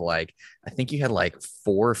span of like, I think you had like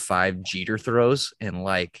 4 or 5 Jeter throws in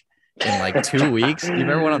like 2 weeks. Do you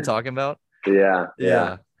remember what I'm talking about? Yeah. Yeah.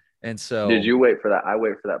 Yeah. And Did so you wait for that? I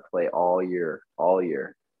wait for that play all year.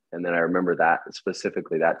 And then I remember that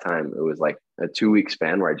specifically that time, it was like a 2 week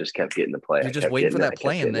span where I just kept getting the play. you're I just kept waiting for getting it. that I kept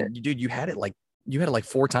play, and getting it. then dude, you had it like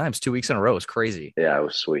 4 times 2 weeks in a row. It's crazy. Yeah, it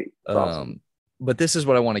was sweet. It's awesome. But this is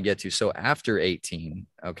what I want to get to. So after 18,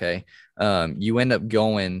 okay, you end up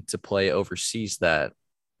going to play overseas that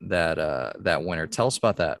winter. Tell us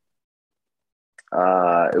about that.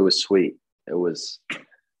 It was sweet. It was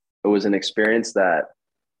an experience that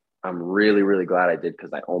I'm really, really glad I did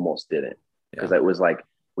because I almost didn't. Because Yeah. it was like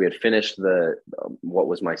we had finished what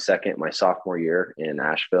was my sophomore year in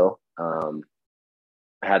Asheville.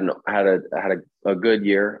 Had a good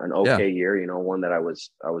year, an Yeah. okay year, one that I was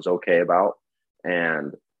okay about.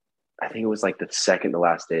 And I think it was like the second to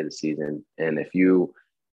last day of the season. And if you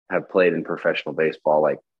have played in professional baseball,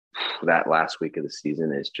 like that last week of the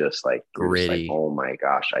season is just like, you're just like, Gritty. oh my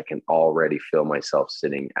gosh, I can already feel myself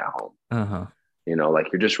sitting at home. Uh-huh.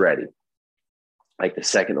 Like you're just ready. Like the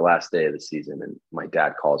second to last day of the season. And my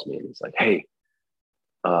dad calls me and he's like, hey,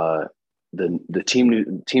 the team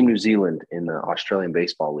New Zealand in the Australian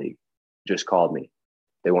Baseball League just called me.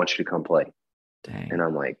 They want you to come play. Dang. And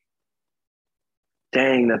I'm like,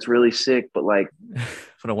 dang, that's really sick. But like,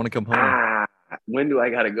 But I want to come home. when do I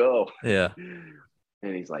gotta go? Yeah.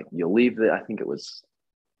 And he's like, you'll leave I think it was,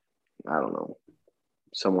 I don't know,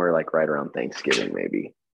 somewhere like right around Thanksgiving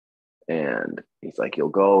maybe. And he's like, you'll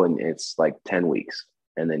go and it's like 10 weeks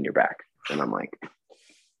and then you're back. And I'm like,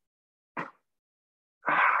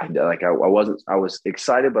 I was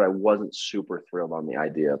excited, but I wasn't super thrilled on the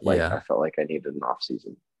idea of like, Yeah. I felt like I needed an off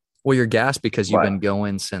season. Well, you're gassed because you've But been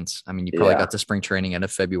going since, I mean, you probably yeah, got to spring training end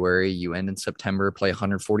of February. You end in September, play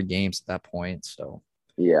 140 games at that point. So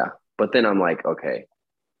yeah. But then I'm like, okay,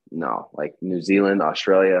 no, like New Zealand,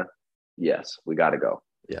 Australia, yes, we got to go.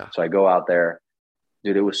 yeah. So I go out there,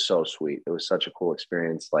 dude. It was so sweet. It was such a cool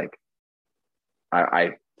experience. Like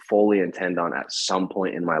I fully intend on at some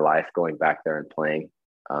point in my life going back there and playing,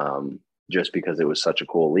 just because it was such a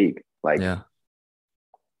cool league. Like Yeah.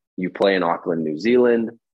 you play in Auckland, New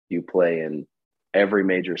Zealand, you play in every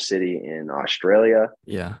major city in Australia.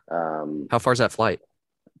 Yeah. How far is that flight?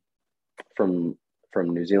 from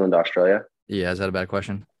New Zealand to Australia. Yeah, is that a bad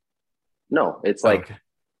question? No, it's Oh, like okay.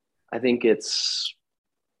 I think it's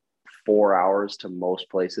 4 hours to most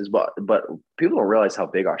places, but people don't realize how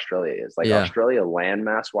big Australia is. Like Yeah. Australia,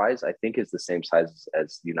 landmass wise, I think is the same size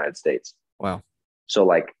as the United States. Wow. So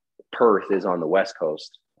like Perth is on the west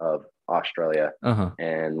coast of Australia, Uh-huh.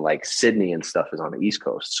 and like Sydney and stuff is on the east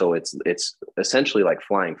coast. So it's essentially like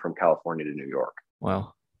flying from California to New York.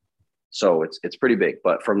 Wow. So it's pretty big.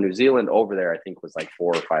 But from New Zealand over there, I think was like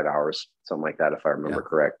 4 or 5 hours, something like that, if I remember Yeah.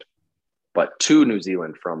 correct. But to New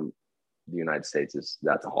Zealand from the United States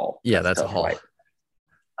that's a haul. Yeah, That's a that's a tough haul. flight.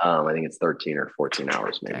 I think it's 13 or 14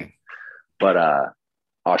 hours maybe. Dang. But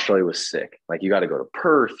Australia was sick. Like you got to go to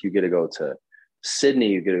Perth, you get to go to Sydney,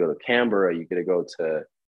 you get to go to Canberra, you get to go to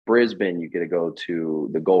Brisbane, you get to go to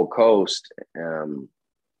the Gold Coast.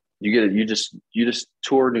 You just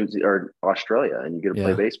tour or Australia, and you get to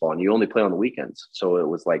play Yeah. baseball, and you only play on the weekends. So it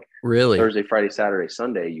was like Really? Thursday, Friday, Saturday,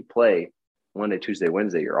 Sunday, you play. Monday, Tuesday,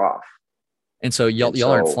 Wednesday, you're off. And so And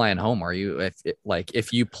y'all aren't so, flying home, are you?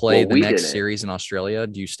 If you play well, the we next didn't. series in Australia,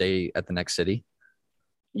 do you stay at the next city?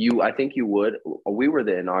 I think you would. We were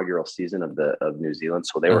the inaugural season of New Zealand,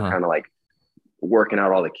 so they were Uh-huh. kind of like working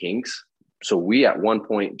out all the kinks. So we at one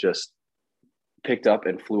point just picked up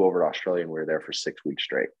and flew over to Australia, and we were there for 6 weeks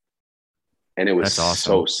straight. And it was That's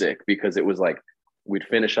awesome. so sick because it was like we'd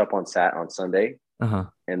finish up on Sunday, Uh-huh.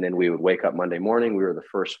 and then we would wake up Monday morning. We were the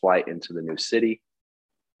first flight into the new city,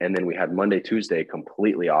 and then we had Monday, Tuesday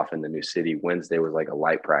completely off in the new city. Wednesday was like a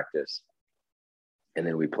light practice, and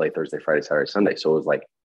then we play Thursday, Friday, Saturday, Sunday. So it was like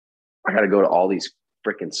I got to go to all these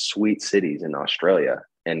freaking sweet cities in Australia,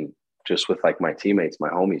 and just with like my teammates, my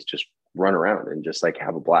homies, just run around and just like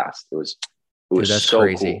have a blast. It Dude, was that's so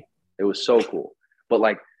crazy. cool. It was so cool. But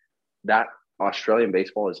like that Australian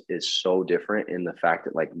baseball is so different in the fact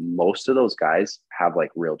that like most of those guys have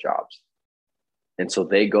like real jobs. And so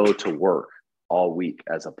they go to work all week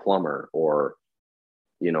as a plumber or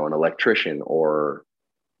an electrician or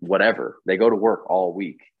whatever. They go to work all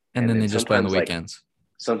week. And And then then they just play on the weekends.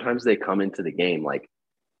 sometimes they come into the game like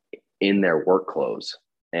in their work clothes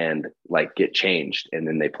and like get changed and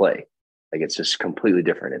then they play. Like it's just completely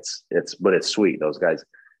different. But it's sweet. Those guys,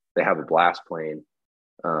 they have a blast playing.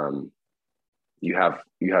 Um, you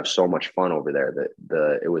have so much fun over there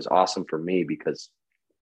that it was awesome for me because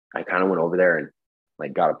I kind of went over there and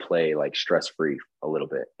like got to play like stress free a little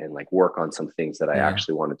bit and like work on some things that I Yeah.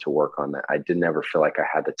 actually wanted to work on that I didn't ever feel like I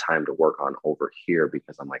had the time to work on over here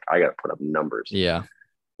because I'm like I got to put up numbers. Yeah.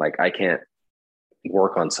 Like I can't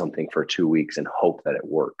work on something for 2 weeks and hope that it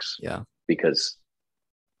works Yeah. because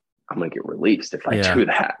I'm gonna get released if I Yeah. do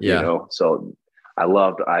that, Yeah. So I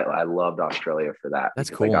loved Australia for that That's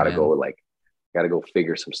because I cool, got to man. go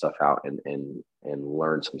figure some stuff out and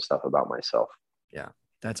learn some stuff about myself. Yeah.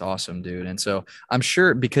 That's awesome, dude. And so I'm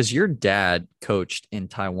sure because your dad coached in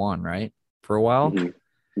Taiwan, right? For a while.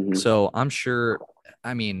 Mm-hmm. Mm-hmm. So I'm sure,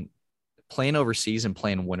 I mean, playing overseas and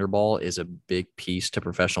playing winter ball is a big piece to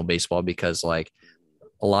professional baseball because like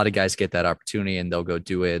a lot of guys get that opportunity and they'll go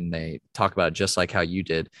do it and they talk about it just like how you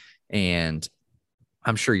did. And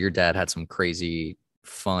I'm sure your dad had some crazy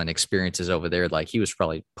fun experiences over there. Like he was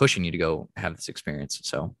probably pushing you to go have this experience.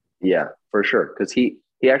 So Yeah, for sure. Because he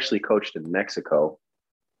actually coached in Mexico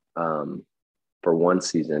um, for one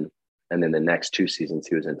season, and then the next 2 seasons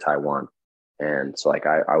he was in Taiwan. And so like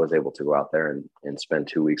I was able to go out there and spend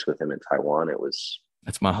 2 weeks with him in Taiwan.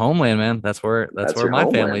 that's my homeland, man. That's That's where your my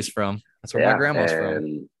homeland. family's from. That's where my Yeah, grandma's from.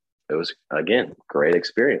 and it was again great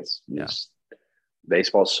experience. Yeah.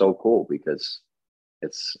 Baseball's so cool because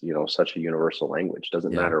it's such a universal language.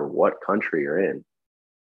 Doesn't Yeah. matter what country you're in,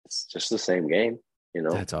 it's just the same game.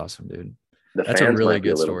 That's awesome, dude. The That's a fans really might be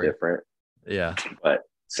a good little story. different, Yeah. but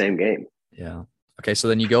same game. Yeah. Okay. So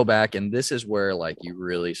then you go back, and this is where like you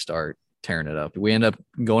really start tearing it up. We end up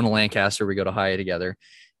going to Lancaster. We go to High together.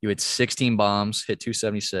 You hit 16 bombs, hit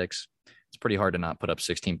 276. It's pretty hard to not put up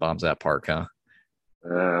 16 bombs at that park, huh?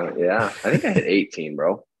 Yeah, I think I hit 18,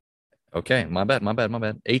 bro. Okay. My bad.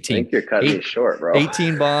 I 18. think you're cutting me Eight, short, bro.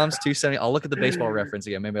 18 bombs, 270. I'll look at the baseball reference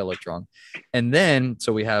again. Maybe I looked wrong. And then,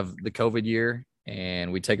 so we have the COVID year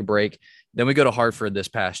and we take a break. Then we go to Hartford this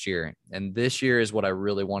past year. And this year is what I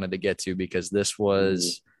really wanted to get to because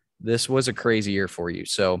Mhm, this was a crazy year for you.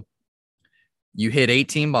 So you hit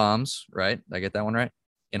 18 bombs, right? Did I get that one right?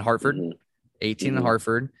 In Hartford, mhm, 18 in mhm.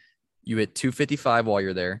 Hartford. You hit 255 while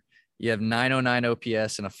you're there. You have 909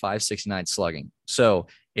 OPS and a 569 slugging. So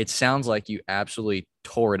it sounds like you absolutely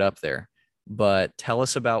tore it up there. But tell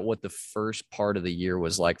us about what the first part of the year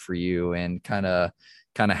was like for you and kind of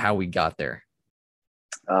how we got there.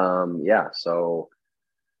 Yeah, so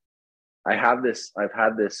I've had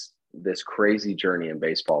this this crazy journey in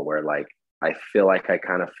baseball where like I feel like I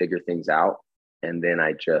kind of figure things out and then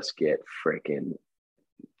I just get freaking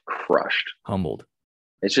crushed. Humbled.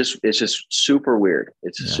 It's just super weird.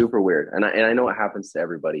 It's super weird. And I know it happens to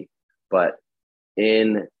everybody, but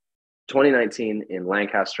in 2019 in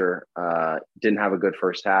Lancaster, didn't have a good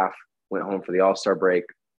first half, went home for the All-Star break,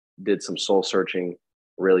 did some soul searching,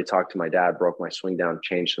 really talked to my dad, broke my swing down,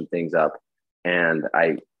 changed some things up. And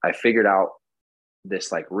I figured out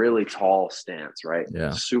this like really tall stance, right?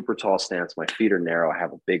 Yeah. Super tall stance. My feet are narrow. I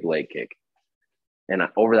have a big leg kick. And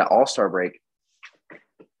over that All-Star break,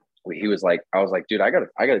 he was like, I was like, dude, I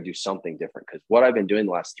gotta do something different because what I've been doing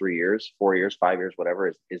the last 3 years, 4 years, 5 years,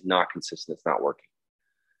 whatever, is not consistent. It's not working.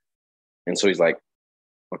 And so he's like,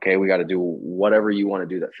 okay, we got to do whatever you want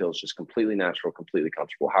to do that feels just completely natural, completely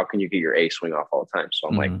comfortable. How can you get your A swing off all the time? So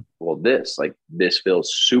I'm like, well, this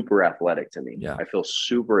feels super athletic to me. Yeah. I feel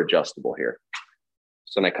super adjustable here.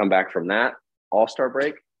 So then I come back from that All-Star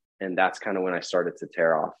break, and that's kind of when I started to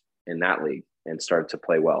tear off in that league and started to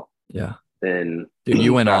play well. Yeah. Then dude,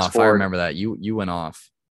 you went off. Forward, I remember that. You went off.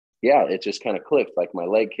 Yeah, it just kind of clicked. Like my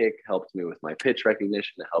leg kick helped me with my pitch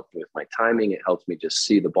recognition. It helped me with my timing. It helped me just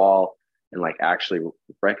see the ball and like actually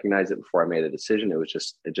recognize it before I made a decision.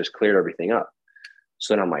 It just cleared everything up.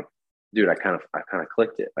 So then I'm like, dude, I kind of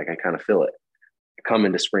clicked it. Like I kind of feel it. I come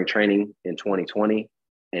into spring training in 2020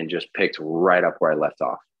 and just picked right up where I left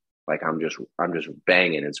off. Like I'm just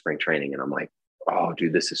banging in spring training, and I'm like, oh,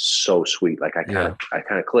 dude, this is so sweet. Like I kind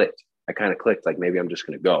of clicked. Like maybe I'm just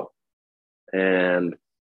gonna go. And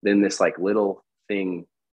then this like little thing,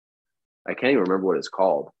 I can't even remember what it's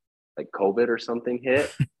called, like COVID or something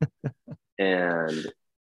hit. And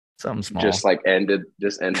something small just ended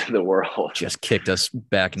the world. Just kicked us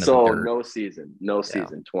back into the dirt. No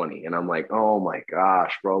season 20. And I'm like, oh my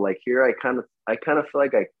gosh, bro. Like here I kind of feel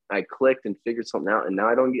like I clicked and figured something out, and now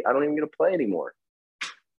I don't even get to play anymore.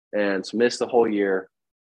 And so missed the whole year.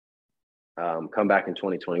 Come back in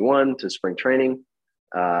 2021 to spring training.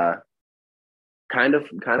 Kind of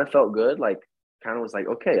felt good. Like kind of was like,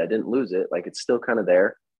 okay, I didn't lose it. Like it's still kind of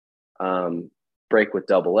there. Break with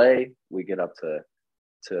AA. We get up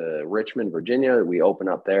to Richmond, Virginia. We open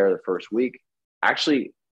up there the first week.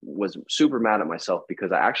 Actually was super mad at myself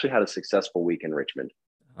because I actually had a successful week in Richmond.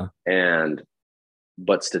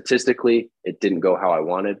 But statistically it didn't go how I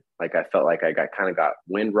wanted. Like I felt like I got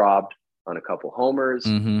wind robbed on a couple homers.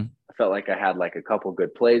 I felt like I had like a couple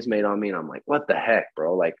good plays made on me, and I'm like, what the heck,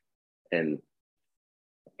 bro? Like, and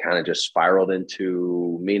kind of just spiraled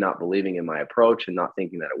into me not believing in my approach and not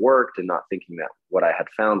thinking that it worked and not thinking that what I had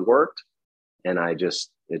found worked. And it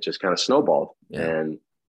just kind of snowballed. Yeah. And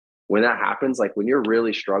when that happens, like when you're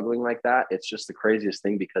really struggling like that, it's just the craziest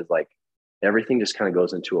thing because like everything just kind of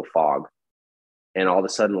goes into a fog. And all of a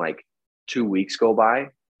sudden, like 2 weeks go by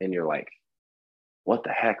and you're like, what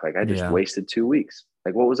the heck? Like I just wasted 2 weeks.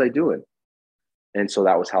 Like what was I doing? And so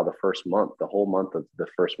that was how the whole month of the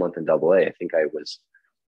first month in AA, I think I was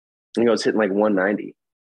hitting like 190.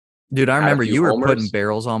 Dude, I remember you were putting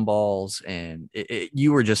barrels on balls, and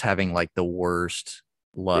you were just having like the worst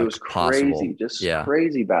luck. It was crazy, possible.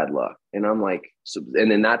 Crazy bad luck. And I'm like, and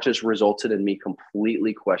then that just resulted in me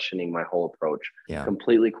completely questioning my whole approach,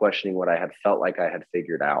 completely questioning what I had felt like I had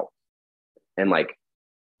figured out, and like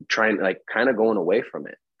trying, like kind of going away from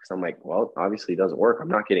it. Cause I'm like, well, obviously it doesn't work. I'm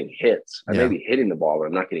not getting hits. I may be hitting the ball, but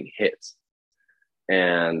I'm not getting hits.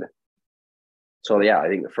 And so, I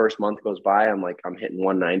think the first month goes by, I'm hitting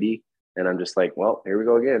 190, and I'm just like, well, here we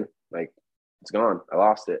go again. Like it's gone. I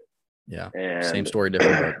lost it. Yeah. And same story,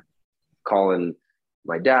 different. Calling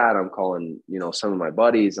my dad, I'm calling, some of my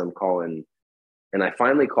buddies, and I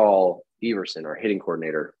finally call Everson, our hitting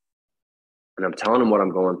coordinator, and I'm telling him what I'm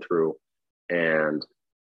going through. And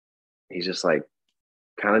he's just like,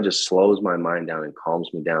 kind of just slows my mind down and calms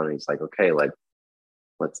me down. And he's like, okay, like,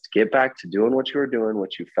 let's get back to doing what you were doing,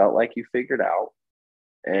 what you felt like you figured out.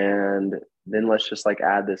 And then let's just like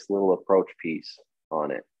add this little approach piece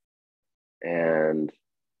on it. And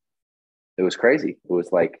it was crazy. It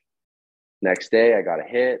was like next day I got a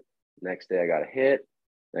hit. Next day I got a hit.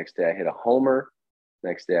 Next day I hit a homer.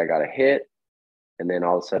 Next day I got a hit. And then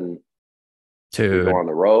all of a sudden we go on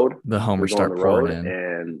the road. The homers start pouring in.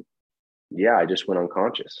 And I just went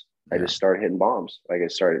unconscious. I just started hitting bombs. Like I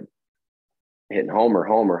started hitting homer,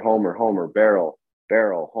 barrel,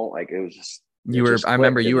 home. Like it was just. I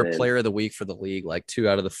remember you were player of the week for the league, like 2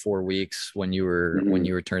 out of the 4 weeks when you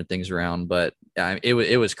were turning things around. But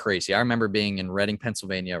it was crazy. I remember being in Reading,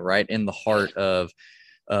 Pennsylvania, right in the heart of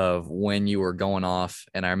when you were going off.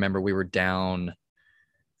 And I remember we were down.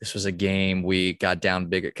 This was a game we got down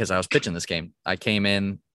bigger because I was pitching this game. I came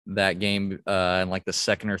in that game in like the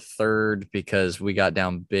second or third because we got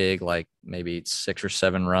down big, like maybe 6 or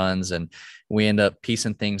 7 runs, and we end up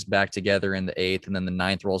piecing things back together in the 8th, and then the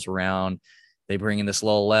 9th rolls around. They bring in this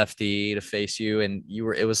little lefty to face you, and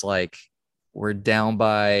it was like we're down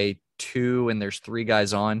by 2 and there's 3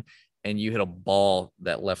 guys on, and you hit a ball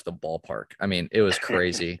that left the ballpark. I mean, it was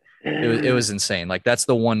crazy. It was insane. Like that's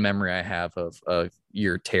the one memory I have of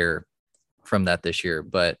your tear from that this year.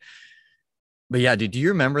 But yeah, dude, do you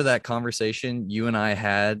remember that conversation you and I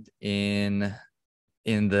had in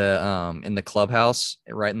the clubhouse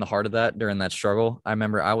right in the heart of that during that struggle? I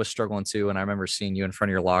remember I was struggling too, and I remember seeing you in front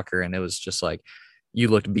of your locker, and it was just like you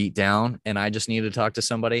looked beat down, and I just needed to talk to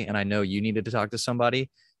somebody, and I know you needed to talk to somebody.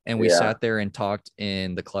 And we Yeah. sat there and talked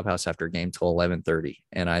in the clubhouse after game till 11:30.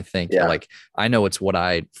 And I think Yeah. like I know it's what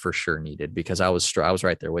I for sure needed because I was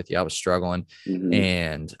right there with you. I was struggling. Mm-hmm.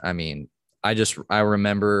 And I mean, I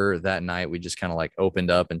remember that night we just kind of like opened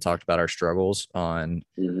up and talked about our struggles on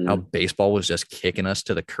how Mm-hmm. baseball was just kicking us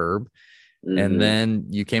to the curb. And Mm-hmm. then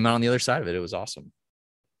you came out on the other side of it. It was awesome.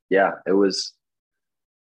 Yeah, it was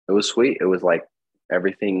sweet. It was like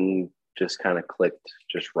everything just kind of clicked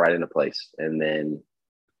just right into place. And then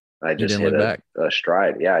I You just didn't hit look back. a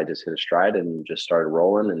stride. Yeah, I just hit a stride and just started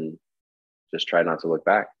rolling and just tried not to look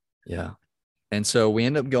back. Yeah. And so we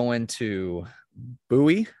end up going to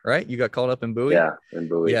Bowie, right? You got called up in Bowie? Yeah, and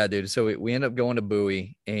Bowie. Yeah, dude. So we end up going to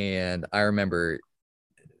Bowie, and I remember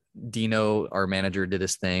Dino, our manager, did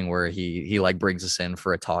his thing where he like brings us in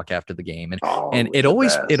for a talk after the game, and Oh, it and was it the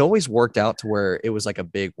always it best. always worked out to where it was like a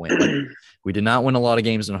big win. Like we did not win a lot of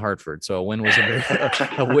games in Hartford, so a win was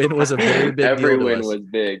a very big Every deal to win us. was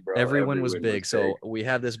big, bro. Every win Every was win was big. big. So we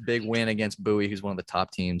have this big win against Bowie, who's one of the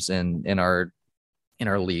top teams in our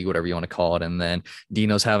league, whatever you want to call it. And then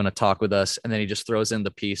Dino's having a talk with us, and then he just throws in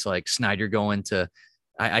the piece like Snyder going to.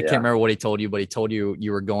 I can't Yeah, remember what he told you, but he told you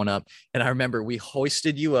you were going up. And I remember we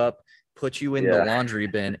hoisted you up, put you in the yeah. laundry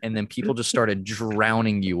bin, and then people just started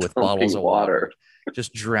drowning you with bottles Dumping of water. water,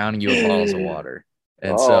 just drowning you with bottles of water.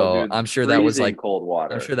 And Oh, so dude, I'm sure that was freezing like, cold I'm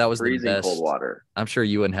water. sure that was the Freezing cold best. water. I'm sure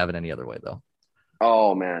you wouldn't have it any other way though.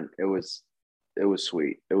 Oh man, it was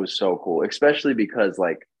sweet. It was so cool, especially because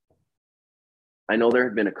like I know there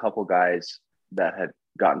had been a couple guys that had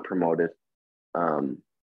gotten promoted um,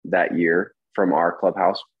 that year from our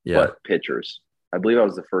clubhouse, Yeah. but pitchers. I believe I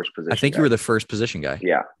was the first I position think you guy. were the first position guy.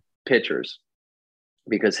 Yeah, pitchers.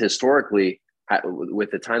 Because historically,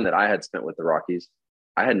 with the time that I had spent with the Rockies,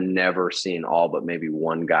 I had never seen all but maybe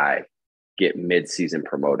one guy get mid-season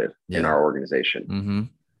promoted in Yeah. our organization. Mm-hmm.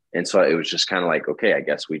 And so it was just kind of like, okay, I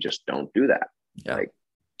guess we just don't do that. Yeah. Like,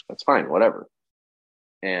 that's fine, whatever.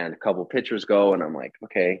 And a couple pitchers go, and I'm like,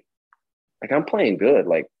 okay, like I'm playing good,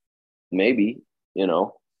 like maybe, you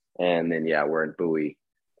know. And then yeah, we're in Bowie,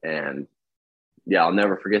 and yeah, I'll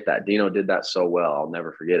never forget that. Dino did that so well. I'll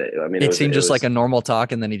never forget it. I mean, It seemed it just like was a normal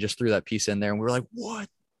talk, and then he just threw that piece in there, and we were like, "What?"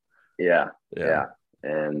 yeah, Yeah, yeah.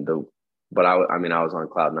 And but I mean, I was on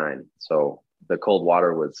cloud nine, so the cold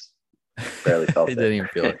water was barely he felt didn't even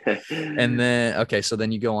feel it. And it. then, okay, so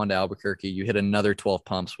then you go on to Albuquerque. You hit another 12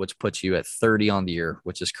 pumps, which puts you at 30 on the year,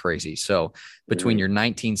 which is crazy. So between Mhm. your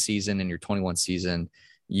 19 season and your 21 season,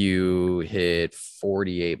 you hit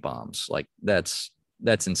 48 bombs. Like that's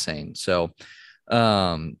insane. So,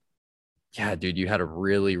 um, yeah, dude, you had a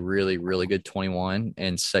really, really, really good 21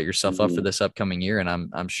 and set yourself up for Mhm. this upcoming year. And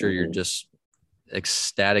I'm sure you're Mhm. just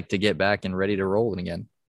ecstatic to get back and ready to roll it again.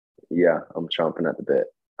 Yeah, I'm chomping at the bit.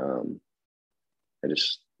 I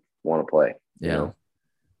just want to play, you Yeah. know.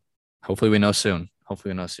 Hopefully we know soon.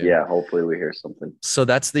 Hopefully we know soon. Yeah, hopefully we hear something. So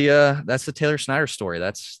that's the Taylor Snyder story.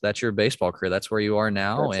 That's your baseball career. That's where you are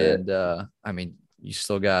now. That's it. And I mean, you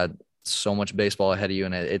still got so much baseball ahead of you.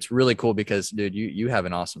 And it's really cool because dude, you have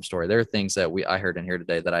an awesome story. There are things that I heard in here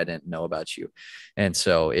today that I didn't know about you. And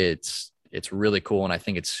so it's really cool. And I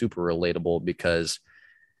think it's super relatable because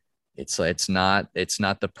it's not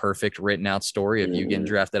the perfect written out story of you getting Mm-mm.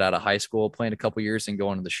 drafted out of high school, playing a couple years and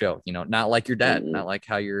going to the show. Not like your dad, Mm-mm. not like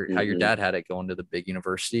how your Mm-mm. dad had it going to the big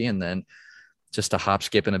university and then just a hop,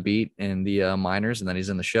 skip, and a beat in the minors, and then he's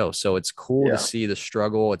in the show. So it's cool to Yeah. see the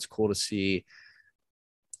struggle. It's cool to see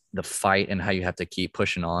the fight and how you have to keep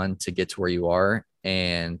pushing on to get to where you are,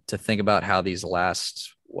 and to think about how these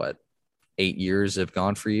last 8 years have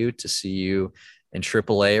gone for you. To see you in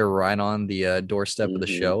AAA or right on the doorstep of the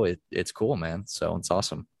Mm-hmm. show, it's cool, man. So it's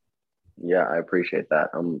awesome. Yeah, I appreciate that.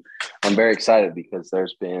 I'm very excited because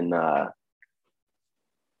there's been my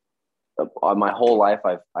whole life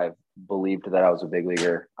I've believed that I was a big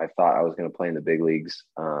leaguer. I thought I was going to play in the big leagues,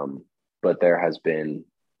 but there has been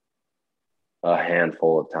a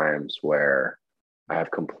handful of times where I have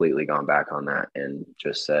completely gone back on that and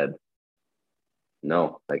just said,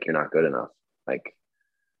 no, like you're not good enough. Like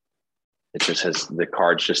it just has, the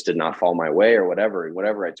cards just did not fall my way or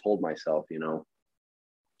whatever I told myself, you know.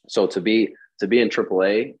 So to be in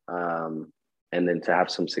AAA, and then to have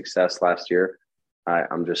some success last year,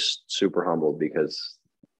 I'm just super humbled because,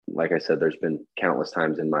 like I said, there's been countless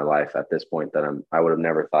times in my life at this point that I would have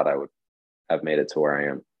never thought I would have made it to where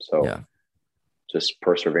I am. So Yeah. just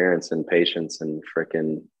perseverance and patience and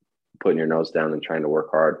freaking putting your nose down and trying to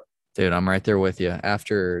work hard. Dude, I'm right there with you.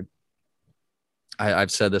 After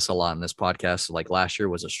I've said this a lot in this podcast, like last year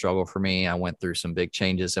was a struggle for me. I went through some big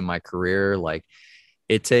changes in my career. Like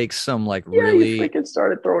it takes some like Yeah, you really, freaking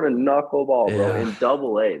started throwing a knuckleball, bro, yeah. in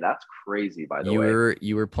Double-A. That's crazy, by the way.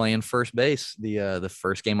 You were playing first base the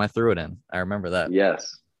first game I threw it in. I remember that.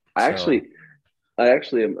 Yes, I So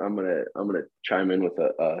actually, I'm gonna chime in with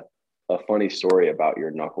a funny story about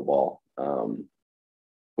your knuckleball,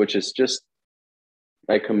 which is just,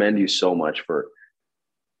 I commend you so much for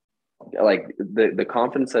like the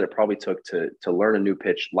confidence that it probably took to learn a new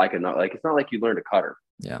pitch like like it's not like you learned a cutter,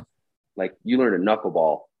 yeah. like you learned a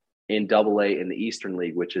knuckleball in Double-A in the Eastern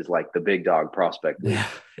League, which is like the big dog prospect league, Yeah.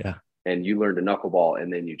 Yeah. and you learned a knuckleball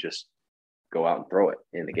and then you just go out and throw it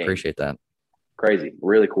in the game. Appreciate that. Crazy,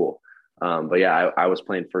 really cool. But yeah, I was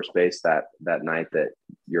playing first base that night, that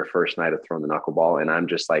your first night of throwing the knuckleball, and I'm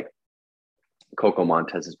just like, Coco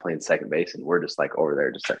Montez is playing second base, and we're just like over there,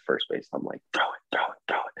 just at first base. I'm like, throw it, throw it,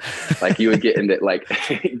 throw it. Like you would get into like,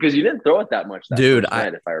 because you didn't throw it that much that Dude, first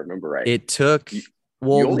night, if I remember right. it took, You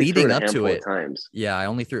well, only threw leading it a up to handful it. of times. Yeah, I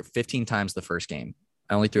only threw it 15 times the first game.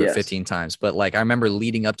 I only threw it Yes. 15 times. But like I remember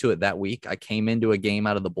leading up to it that week, I came into a game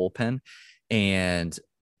out of the bullpen and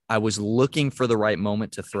I was looking for the right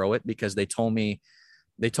moment to throw it because they told me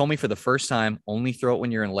for the first time, only throw it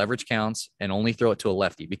when you're in leverage counts and only throw it to a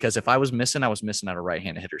lefty. Because if I was missing out a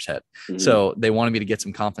right-handed hitter's head. Mm-hmm. So they wanted me to get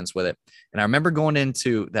some confidence with it. And I remember going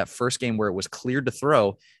into that first game where it was cleared to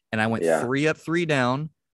throw, and I went 3 up, 3 down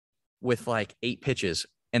with like 8 pitches.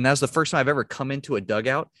 And that was the first time I've ever come into a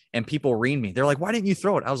dugout and people read me. They're like, why didn't you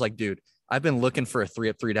throw it? I was like, dude, I've been looking for a 3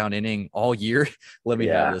 up, 3 down inning all year. Let me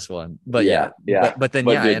have this one. But yeah. But then,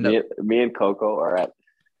 dude, I end up. Me and Coco are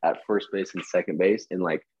at first base and second base, and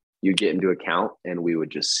like you get into a count and we would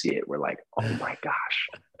just see it. We're like, oh my gosh,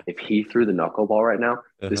 if he threw the knuckleball right now,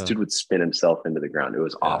 this dude would spin himself into the ground. It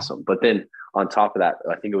was awesome. But then on top of that,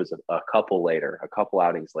 I think it was a couple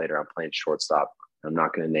outings later, I'm playing shortstop. I'm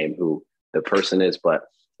not going to name who the person is, but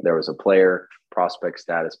there was a player, prospect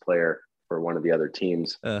status player for one of the other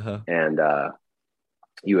teams. And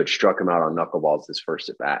you had struck him out on knuckleballs this first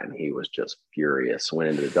at bat, and he was just furious. Went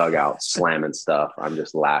into the dugout, slamming stuff. I'm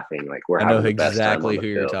just laughing, like we're having the best time on the exactly who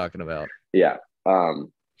you're field. talking about. Yeah.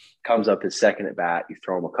 Comes up his second at bat. You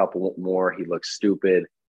throw him a couple more. He looks stupid,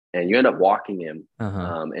 and you end up walking him.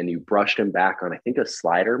 And you brushed him back on, I think, a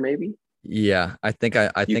slider, maybe. Yeah, I think I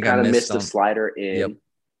kind of missed the slider in,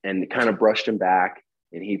 and kind of brushed him back,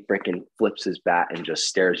 and he freaking flips his bat and just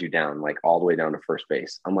stares you down, like all the way down to first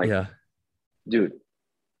base. I'm like, dude.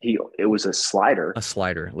 It was a slider,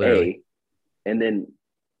 literally. And then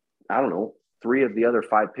I don't know, 3 of the other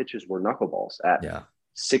 5 pitches were knuckleballs at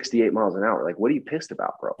 68 miles an hour. Like, what are you pissed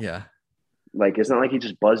about, bro? Yeah. Like, it's not like he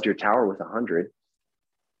just buzzed your tower with 100.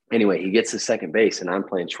 Anyway, he gets to second base, and I'm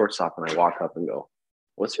playing shortstop, and I walk up and go,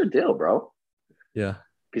 what's your deal, bro? Yeah.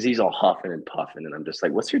 Because he's all huffing and puffing, and I'm just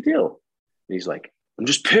like, what's your deal? And he's like, I'm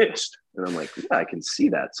just pissed. And I'm like, yeah, I can see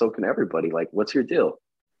that. So can everybody. Like, what's your deal?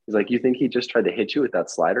 He's like, you think he just tried to hit you with that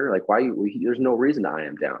slider? Like, there's no reason to eye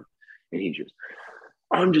him down. And he just,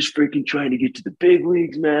 I'm just freaking trying to get to the big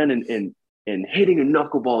leagues, man. And hitting a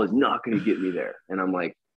knuckleball is not going to get me there. And I'm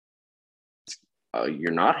like,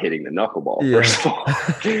 you're not hitting the knuckleball, first of all.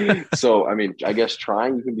 So, I mean, I guess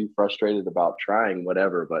you can be frustrated about trying,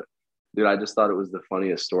 whatever. But, dude, I just thought it was the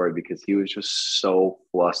funniest story because he was just so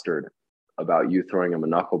flustered about you throwing him a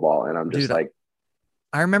knuckleball. And I'm just like,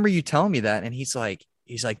 I remember you telling me that. And he's like,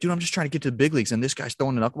 dude, I'm just trying to get to the big leagues. And this guy's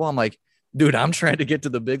throwing a knuckleball. I'm like, dude, I'm trying to get to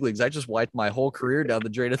the big leagues. I just wiped my whole career down the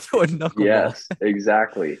drain to throw a knuckleball. Yes,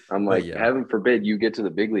 exactly. I'm like, heaven forbid you get to the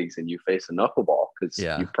big leagues and you face a knuckleball, because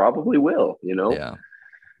you probably will, you know? Yeah.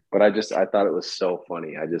 But I thought it was so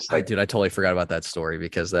funny. I totally forgot about that story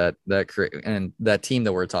because that team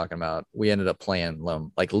that we're talking about, we ended up playing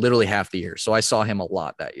like literally half the year. So I saw him a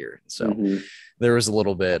lot that year. So there was a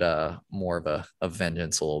little bit more of a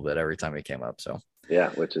vengeance a little bit every time he came up. So yeah,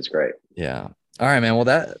 which is great. Yeah. All right, man.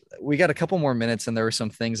 Well, we got a couple more minutes, and there were some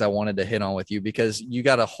things I wanted to hit on with you because you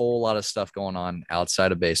got a whole lot of stuff going on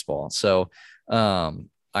outside of baseball. So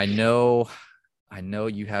I know I know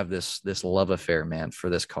you have this love affair, man, for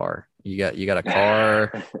this car. You got a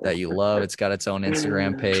car that you love. It's got its own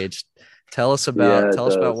Instagram page. Yeah, it Tell us about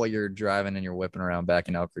does. what you're driving and you're whipping around back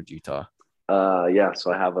in Elk Ridge, Utah. Yeah,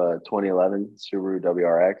 so I have a 2011 Subaru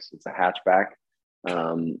WRX. It's a hatchback.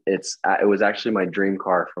 It was actually my dream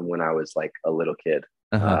car from when I was like a little kid.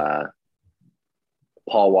 Uh-huh. Uh,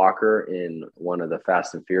 Paul Walker in one of the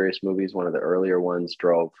Fast and Furious movies, one of the earlier ones,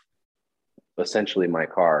 drove essentially my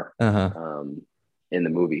car Uh-huh. in the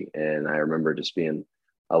movie, and I remember just being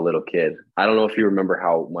a little kid. I don't know if you remember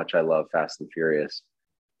how much I love Fast and Furious,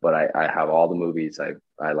 but I have all the movies. I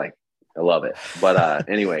love it. But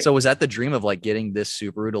anyway, So was that the dream of like getting this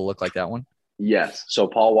Subaru to look like that one? yes. So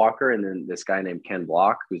Paul Walker and then this guy named Ken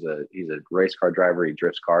Block, he's a race car driver. He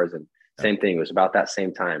drifts cars, and Okay. same thing. It was about that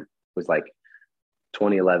same time. It was like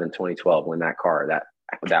 2011, 2012 when that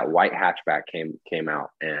white hatchback came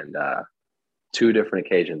out, and two different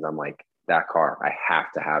occasions I'm like, that car, I have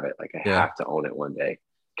to have it. Like I Yeah. have to own it one day.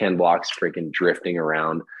 Ken Block's freaking drifting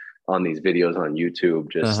around on these videos on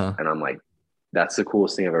YouTube, Uh-huh. and I'm like, that's the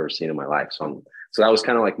coolest thing I've ever seen in my life. So that was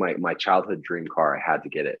kind of like my childhood dream car. I had to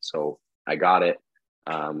get it. So I got it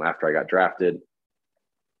after I got drafted,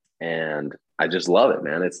 and I just love it,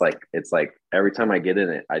 man. It's like every time I get in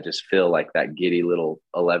it, I just feel like that giddy little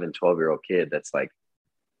 11, 12-year-old kid that's like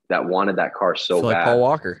that wanted that car I so feel like Paul bad.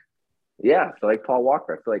 Walker. Yeah, I feel like Paul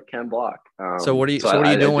Walker. I feel like Ken Block. So So what are you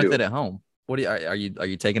I doing with it do. at home? Are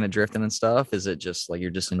you taking it drifting and stuff? Is it just like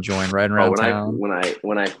you're just enjoying riding Oh, around town?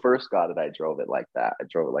 when I first got it, I drove it like that. I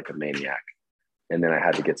drove it like a maniac, and then I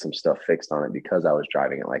had to get some stuff fixed on it because I was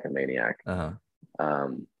driving it like a maniac. Uh-huh.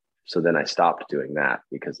 Um, so then I stopped doing that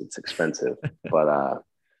because it's expensive. But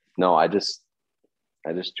no, I just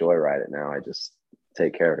joyride it now. I just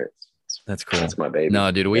take care of it. That's cool. It's my baby.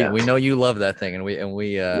 No, dude, Yeah, we know you love that thing, and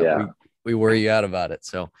yeah. we worry you out about it.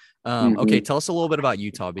 So, okay, Mm-hmm. tell us a little bit about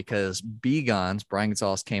Utah because Begons Brian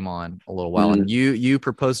Gonzalez came on a little while, and Mm-hmm. you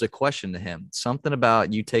proposed a question to him, something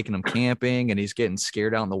about you taking him camping, and he's getting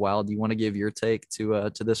scared out in the wild. Do you want to give your take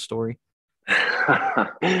to this story?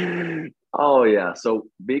 Oh yeah. So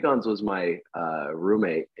Begons was my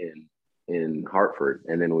roommate in Hartford,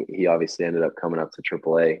 and then he obviously ended up coming up to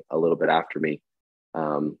AAA a little bit after me.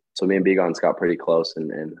 So me and Begons got pretty close,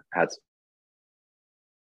 and had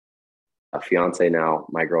a fiance now,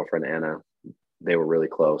 my girlfriend Anna. They were really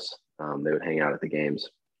close. They would hang out at the games,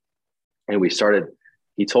 and we started.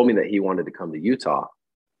 He told me that he wanted to come to Utah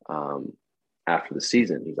um, after the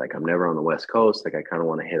season. He's like, I'm never on the West Coast. Like, I kind of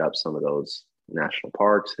want to hit up some of those national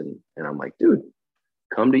parks, and I'm like, dude,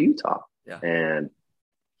 come to Utah. Yeah. And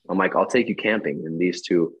I'm like, I'll take you camping. And these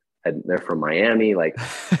two, they're from Miami. Like,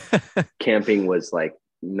 camping was like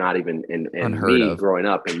not even in Unheard me of. growing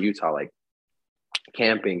up in Utah. Like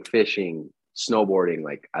camping, fishing, snowboarding.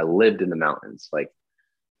 Like I lived in the mountains. Like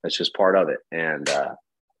that's just part of it. And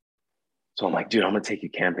so I'm like, dude, I'm gonna take you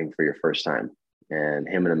camping for your first time. And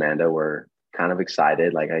him and Amanda were kind of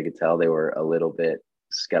excited. Like I could tell they were a little bit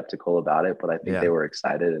skeptical about it, but I think they Yeah. were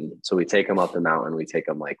excited. And so we take them up the mountain. We take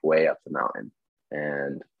them like way up the mountain,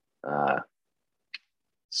 and uh,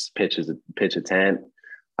 pitch a tent.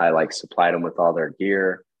 I like supplied them with all their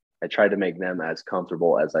gear. I tried to make them as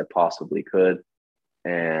comfortable as I possibly could,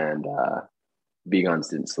 and Begons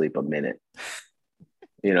didn't sleep a minute.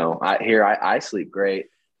 You know, I sleep great.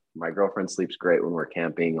 My girlfriend sleeps great when we're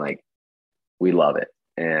camping. Like we love it,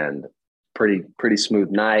 and pretty smooth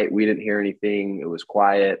night. We didn't hear anything. It was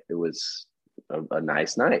quiet. It was a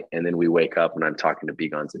nice night. And then we wake up and I'm talking to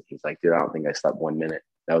Begons, and he's like, dude, I don't think I slept 1 minute.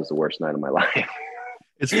 That was the worst night of my life.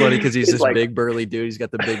 It's funny because he's He's this like, big burly dude. He's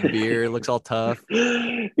got the big beard, looks all tough.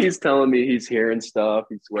 he's telling me he's hearing stuff.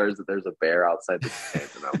 He swears that there's a bear outside the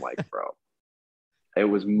tent. And I'm like, bro, it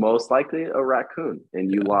was most likely a raccoon,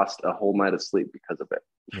 and you Yeah. lost a whole night of sleep because of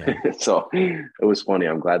Yeah. it. So it was funny.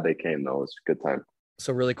 I'm glad they came though. It was a good time.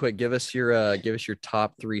 So really quick, give us your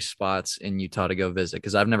top three spots in Utah to go visit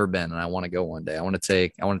because I've never been and I want to go one day. I want to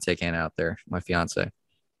take Hannah out there, my fiance.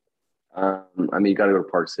 I mean, you got to go to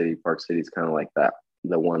Park City. Park City's kind of like that,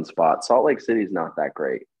 the one spot. Salt Lake City's not that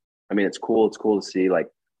great. I mean, it's cool. It's cool to see like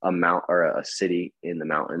a mount or a city in the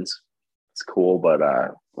mountains. It's cool, but I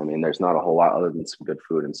mean, there's not a whole lot other than some good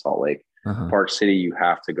food in Salt Lake. Uh-huh. Park City, you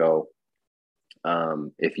have to go.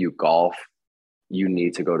 If you golf, you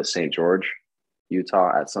need to go to St. George,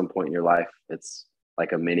 Utah, at some point in your life. It's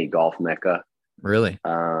like a mini golf mecca. Really?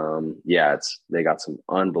 Yeah, they got some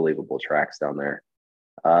unbelievable tracks down there.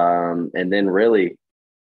 And then really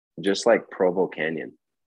just like Provo Canyon.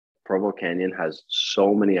 Provo Canyon has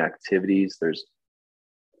so many activities. There's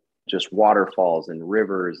just waterfalls and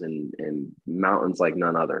rivers and mountains like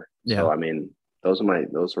none other. Yeah. So I mean, those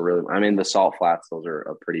are really, I mean, the salt flats, those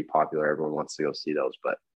are pretty popular. Everyone wants to go see those,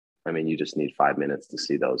 but I mean, you just need 5 minutes to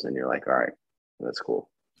see those and you're like, all right, that's cool.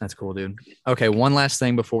 That's cool, dude. Okay, one last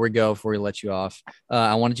thing before we let you off.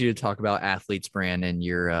 I wanted you to talk about Athletes Brand and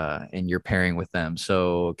your pairing with them.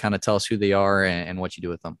 So kind of tell us who they are and what you do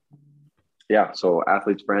with them. Yeah. So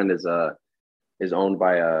Athletes Brand is owned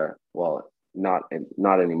by well, not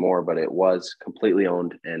anymore, but it was completely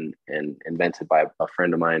owned and invented by a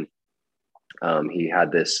friend of mine. He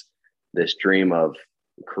had this dream of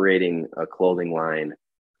creating a clothing line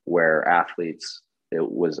where athletes, it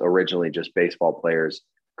was originally just baseball players,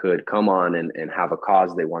 could come on and have a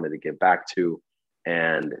cause they wanted to give back to,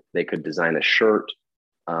 and they could design a shirt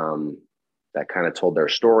that kind of told their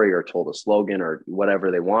story or told a slogan or whatever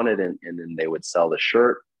they wanted, and then they would sell the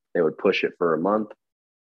shirt. They would push it for a month,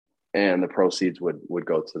 and the proceeds would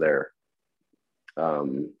go to their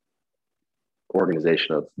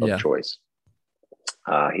organization of choice.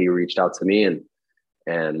 He reached out to me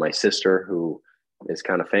and my sister, who is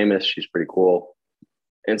kind of famous. She's pretty cool,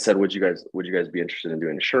 and said, would you guys be interested in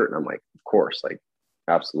doing a shirt? And I'm like, of course, like,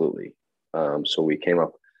 absolutely. So we came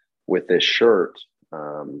up with this shirt,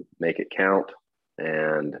 Make It Count.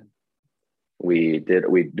 And we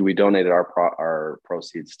donated our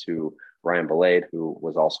proceeds to Ryan Belade, who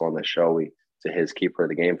was also on the show, to his Keeper of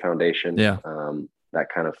the Game Foundation. Yeah. That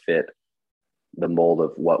kind of fit the mold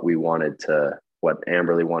of what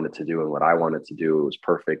Amberly wanted to do and what I wanted to do. It was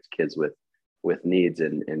perfect. Kids with needs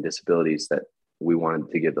and disabilities, that we wanted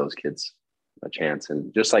to give those kids a chance.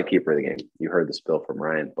 And just like Keeper of the Game, you heard the spill from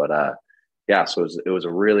Ryan, but yeah, so it was a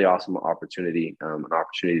really awesome opportunity, an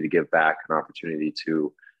opportunity to give back, an opportunity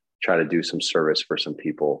to try to do some service for some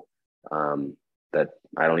people that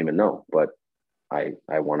I don't even know, but I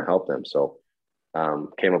want to help them. So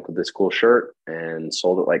came up with this cool shirt and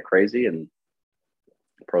sold it like crazy, and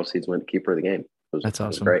proceeds went to Keeper of the Game. That's awesome. It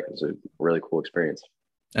was great. It was a really cool experience.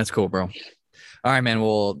 That's cool, bro. All right, man.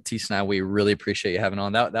 Well, T. Snyder, we really appreciate you having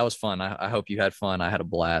on. That was fun. I hope you had fun. I had a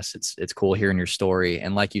blast. It's cool hearing your story.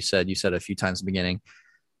 And like you said a few times in the beginning,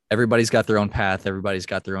 everybody's got their own path. Everybody's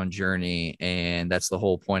got their own journey. And that's the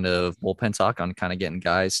whole point of Bullpen Talk, on kind of getting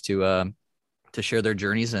guys to share their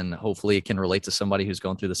journeys, and hopefully it can relate to somebody who's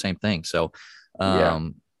going through the same thing. So,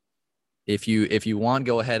 If you want,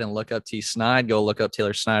 go ahead and look up T. Snyder. Go look up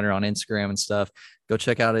Taylor Snyder on Instagram and stuff. Go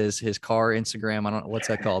check out his car Instagram. I don't know, what's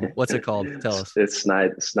that called? What's it called? Tell us. It's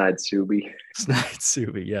Snyder Subi. Snyder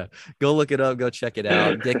Subi. Yeah. Go look it up. Go check it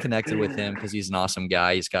out. Get connected with him, because he's an awesome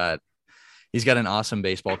guy. He's got an awesome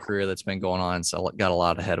baseball career that's been going on. So got a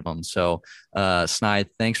lot ahead of him. So Snyder,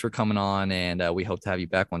 thanks for coming on, and we hope to have you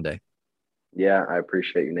back one day. Yeah, I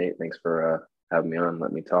appreciate you, Nate. Thanks for having me on.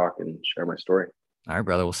 Let me talk and share my story. All right,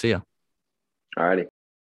 brother. We'll see you. All righty.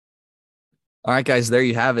 All right, guys, there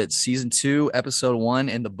you have it. Season 2, episode 1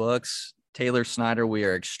 in the books. Taylor Snyder, we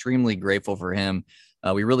are extremely grateful for him.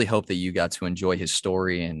 We really hope that you got to enjoy his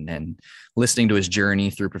story and listening to his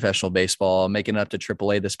journey through professional baseball, making it up to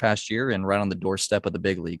AAA this past year and right on the doorstep of the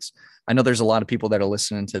big leagues. I know there's a lot of people that are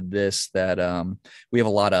listening to this that we have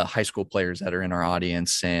a lot of high school players that are in our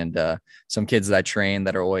audience, and some kids that I train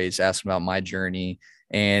that are always asking about my journey.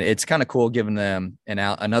 And it's kind of cool giving them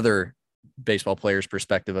another baseball player's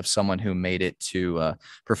perspective of someone who made it to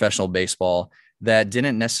professional baseball that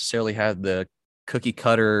didn't necessarily have the cookie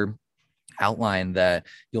cutter outline that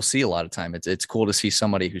you'll see a lot of time. It's cool to see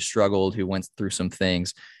somebody who struggled, who went through some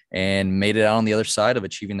things and made it out on the other side of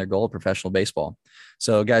achieving their goal of professional baseball.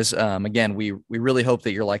 So guys, again, we really hope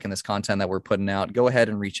that you're liking this content that we're putting out. Go ahead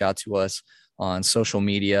and reach out to us on social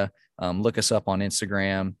media. Look us up on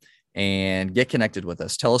Instagram and get connected with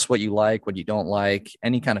us. Tell us what you like, what you don't like.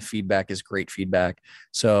 Any kind of feedback is great feedback.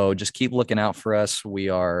 So just keep looking out for us. We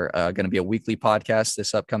are going to be a weekly podcast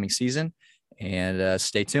this upcoming season, and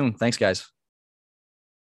stay tuned. Thanks, guys.